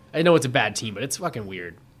 I know it's a bad team, but it's fucking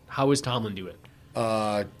weird. How does Tomlin do it?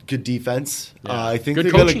 Good defense. Yeah. I think Good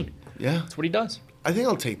they're coaching. Yeah, That's what he does. I think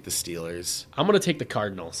I'll take the Steelers. I'm gonna take the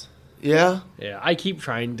Cardinals. Yeah, Yeah, I keep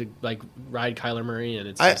trying to like ride Kyler Murray, and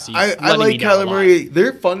it's I just, he's I letting like me down a Kyler lot. Murray.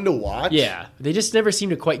 They're fun to watch. Yeah, they just never seem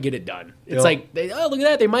to quite get it done. It's Yep. like, look at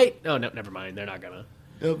that, they might. Oh, no, never mind, they're not gonna.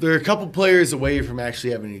 You know, they're a couple players away from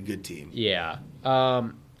actually having a good team. Yeah.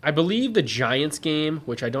 I believe the Giants game,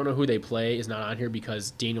 which I don't know who they play, is not on here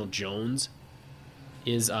because Daniel Jones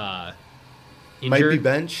is injured. Might be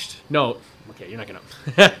benched. No. Okay, you're not going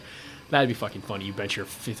to. That'd be fucking funny. You bench your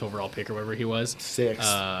 5th overall pick or whatever he was.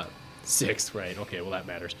 6th. 6th, right. Okay, well, that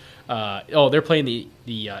matters. They're playing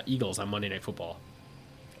the Eagles on Monday Night Football.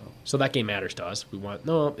 So that game matters to us.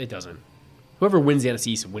 No, it doesn't. Whoever wins the NFC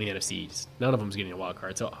East is winning the NFC East. None of them's getting a wild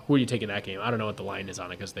card. So who are you taking that game? I don't know what the line is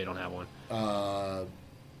on it because they don't have one.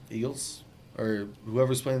 Eagles or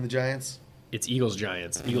whoever's playing the Giants. It's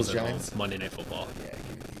Eagles-Giants. Eagles at home, Giants. Monday Night Football. Yeah, give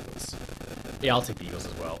me the Eagles. Yeah, I'll take the Eagles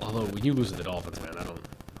as well. Although when you lose to the Dolphins, man, I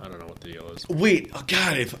don't know what the deal is. Wait, oh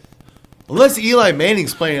God! Unless Eli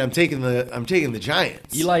Manning's playing, I'm taking the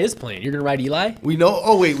Giants. Eli is playing. You're gonna ride Eli? We know.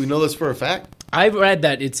 Oh wait, we know this for a fact. I've read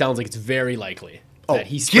that it sounds like it's very likely that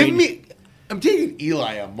he's. I'm taking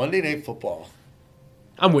Eli on Monday Night Football.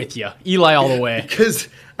 I'm with you, Eli all the way. Because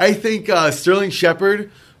I think Sterling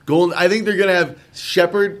Shepard, I think they're gonna have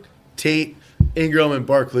Shepard, Tate, Ingram, and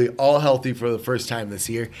Barkley all healthy for the first time this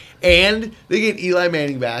year, and they get Eli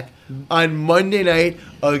Manning back on Monday night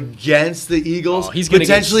against the Eagles. He's gonna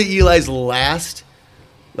potentially Eli's last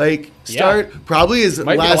start. Yeah. Probably his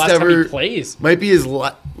Might be the last last time ever he plays. Might be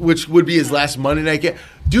which would be his last Monday night game.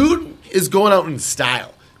 Dude is going out in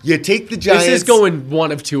style. You take the Giants. This is going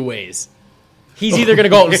one of two ways. He's either going to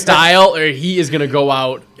go out in style or he is going to go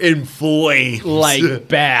out in flames. like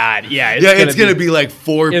bad. Yeah, it's going to be like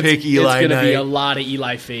 4-pick Eli It's going to be night. a lot of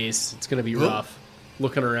Eli face. It's going to be rough.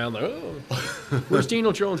 Looking around like, where's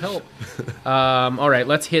Daniel Jones? Help. All right,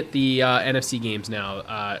 let's hit the NFC games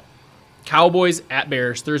now. Cowboys at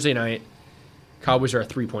Bears, Thursday night. Cowboys are a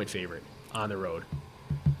 3-point favorite on the road.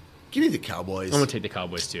 Give me the Cowboys. I'm going to take the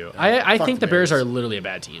Cowboys, too. I think the Bears are literally a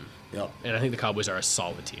bad team. Yep. And I think the Cowboys are a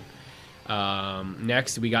solid team.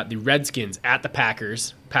 Next, we got the Redskins at the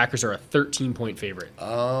Packers. Packers are a 13-point favorite. They're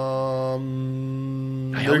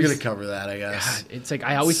going to cover that, I guess. God, it's like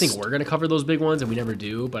I always think we're going to cover those big ones, and we never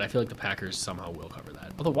do. But I feel like the Packers somehow will cover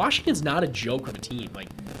that. Although Washington's not a joke of a team. Like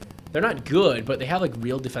they're not good, but they have like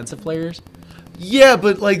real defensive players. Yeah,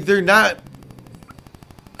 but they're not.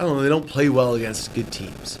 I don't know. They don't play well against good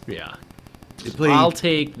teams. Yeah. I'll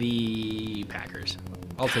take the Packers.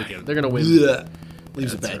 I'll take it. They're going to win. Blech.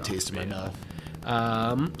 Leaves a That's bad rough, taste in my man. mouth.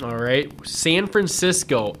 All right. San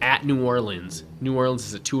Francisco at New Orleans. New Orleans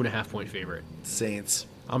is a 2.5-point favorite. Saints.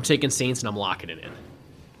 I'm taking Saints and I'm locking it in.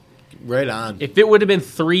 Right on. If it would have been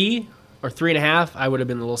 3 or 3.5, I would have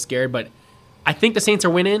been a little scared, but I think the Saints are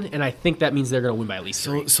winning, and I think that means they're going to win by at least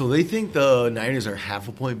 3. So they think the Niners are half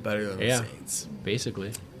a point better than the Saints.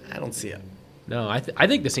 Basically. I don't see it. No, I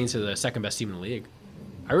think the Saints are the second best team in the league.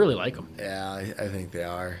 I really like them. Yeah, I think they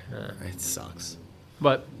are. It sucks.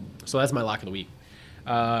 But so that's my lock of the week.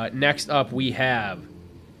 Next up, we have.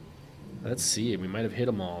 Let's see. We might have hit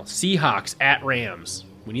them all. Seahawks at Rams.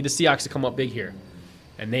 We need the Seahawks to come up big here,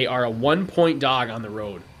 and they are a 1-point dog on the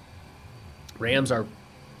road. Rams are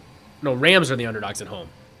the underdogs at home.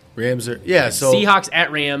 Rams are So Seahawks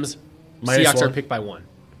at Rams. Seahawks are picked by 1.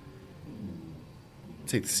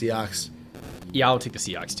 Take the Seahawks. Yeah, I'll take the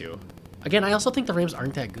Seahawks too. Again, I also think the Rams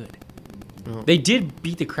aren't that good. Oh. They did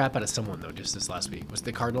beat the crap out of someone though just this last week. Was it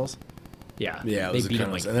the Cardinals? Yeah. Yeah, it was they beat the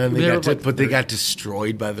them Cardinals. And then they got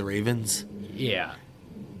destroyed by the Ravens. Yeah.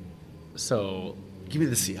 So give me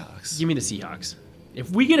the Seahawks. Give me the Seahawks.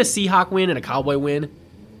 If we get a Seahawk win and a Cowboy win,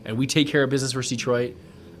 and we take care of business versus Detroit,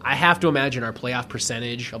 I have to imagine our playoff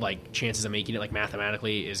percentage of like chances of making it like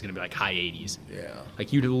mathematically is going to be like high 80s. Yeah.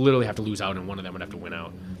 Like you'd literally have to lose out and one of them would have to win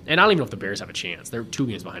out. And I don't even know if the Bears have a chance. They're 2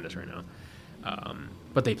 games behind us right now.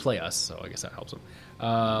 But they play us, so I guess that helps them.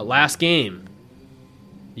 Last game,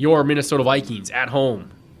 your Minnesota Vikings at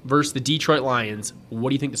home versus the Detroit Lions. What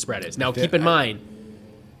do you think the spread is? Now, keep in mind,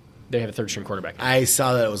 they have a third-string quarterback. I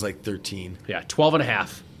saw that it was like 13. Yeah,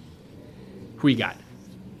 12.5. Who you got?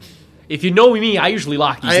 If you know me, I usually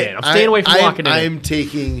lock these in. I'm staying away from locking in. I'm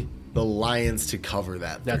taking the Lions to cover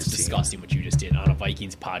that 13. That's disgusting what you just did on a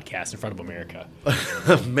Vikings podcast in front of America.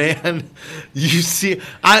 Man, you see,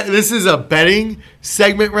 this is a betting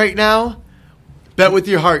segment right now. Bet with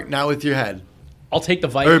your heart, not with your head. I'll take the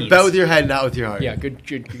Vikings. Or bet with your head, not with your heart. Yeah, good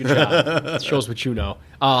job. It shows what you know.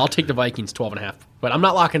 I'll take the Vikings 12.5, but I'm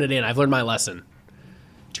not locking it in. I've learned my lesson.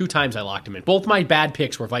 2 times I locked them in. Both my bad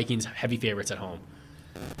picks were Vikings heavy favorites at home.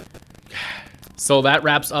 So that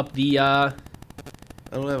wraps up the. I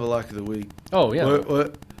don't have a lock of the week. Oh yeah.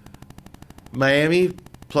 What? Miami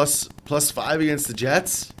plus 5 against the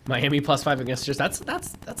Jets. Miami plus 5 against the Jets.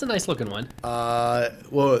 That's a nice looking one.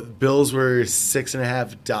 Well, Bills were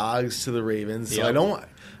 6.5 dogs to the Ravens. So I don't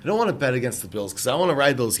want to bet against the Bills because I want to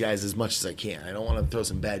ride those guys as much as I can. I don't want to throw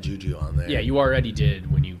some bad juju on there. Yeah, you already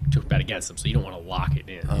did when you took bet against them, so you don't want to lock it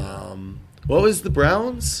in. What was the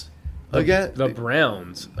Browns again? The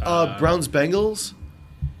Browns. Browns Bengals.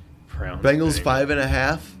 Bengals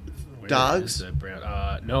 5.5 dogs.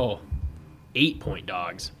 No, 8-point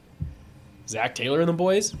dogs. Zach Taylor and the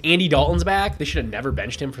boys. Andy Dalton's back. They should have never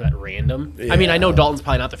benched him for that random. Yeah. I mean, I know Dalton's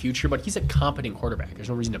probably not the future, but he's a competent quarterback. There's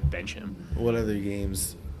no reason to bench him. What other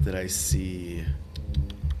games did I see?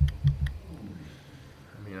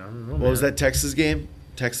 I mean, I don't know. What was that Texas game?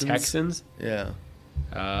 Texans? Yeah.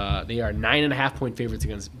 They are 9.5-point favorites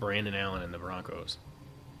against Brandon Allen and the Broncos.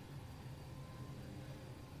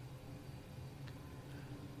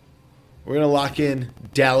 We're going to lock in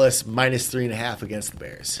Dallas minus 3.5 against the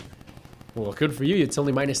Bears. Well, good for you. It's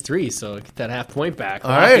only -3, so get that half-point back.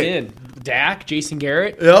 All right. In. Dak, Jason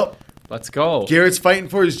Garrett. Yep. Let's go. Garrett's fighting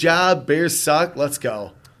for his job. Bears suck. Let's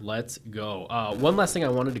go. Let's go. One last thing I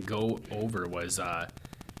wanted to go over was...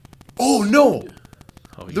 oh, no.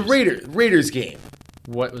 The Raiders game.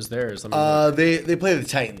 What was theirs? They play the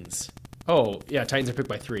Titans. Oh, yeah. Titans are picked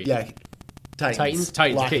by 3. Yeah. Titans.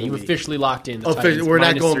 Okay, you officially locked in. Titans. We're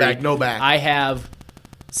not going 3. back. No back. I have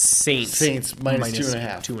Saints minus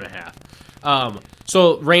 2.5. 2.5.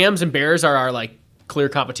 So Rams and Bears are our like clear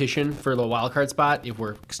competition for the wild card spot if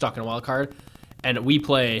we're stuck in a wild card, and we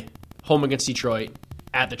play home against Detroit,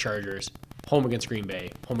 at the Chargers, home against Green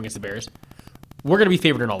Bay, home against the Bears. We're going to be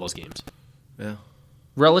favored in all those games. Yeah.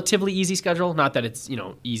 Relatively easy schedule. Not that it's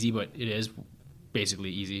easy, but it is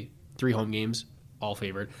basically easy. 3 home games, all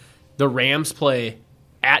favored. The Rams play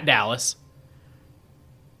at Dallas.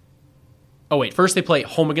 Oh, wait. First they play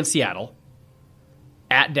home against Seattle,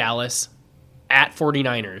 at Dallas, at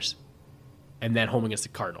 49ers, and then home against the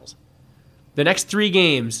Cardinals. The next 3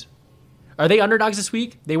 games, are they underdogs this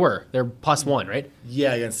week? They were. They're +1, right?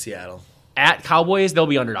 Yeah, against Seattle. At Cowboys, they'll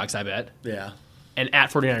be underdogs, I bet. Yeah. And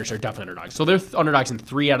at 49ers, they're definitely underdogs. So they're underdogs in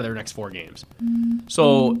 3 out of their next 4 games.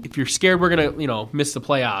 So if you're scared we're going to, miss the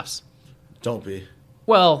playoffs. Don't be.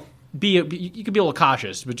 Well, you could be a little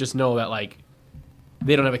cautious, but just know that, like,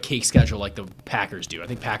 they don't have a cake schedule like the Packers do. I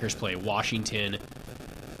think Packers play Washington,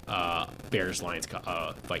 Bears, Lions,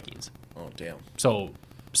 Vikings. Oh, damn. So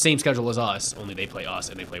same schedule as us, only they play us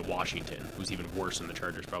and they play Washington, who's even worse than the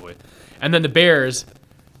Chargers probably. And then the Bears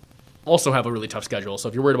also have a really tough schedule. So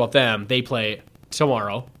if you're worried about them, they play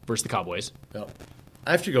tomorrow versus the Cowboys. Yep.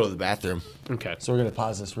 I have to go to the bathroom. Okay. So we're going to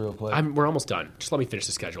pause this real quick. We're almost done. Just let me finish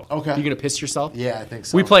the schedule. Okay. You going to piss yourself? Yeah, I think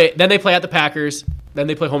so. Then they play at the Packers, then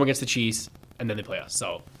they play home against the Chiefs, and then they play us.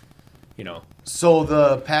 So, So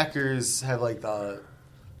the Packers have like the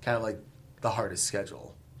hardest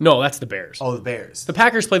schedule. No, that's the Bears. Oh, the Bears. The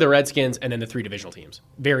Packers play the Redskins and then the 3 divisional teams.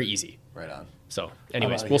 Very easy. Right on. So,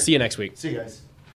 anyways, outta we'll here. see you next week. See you guys.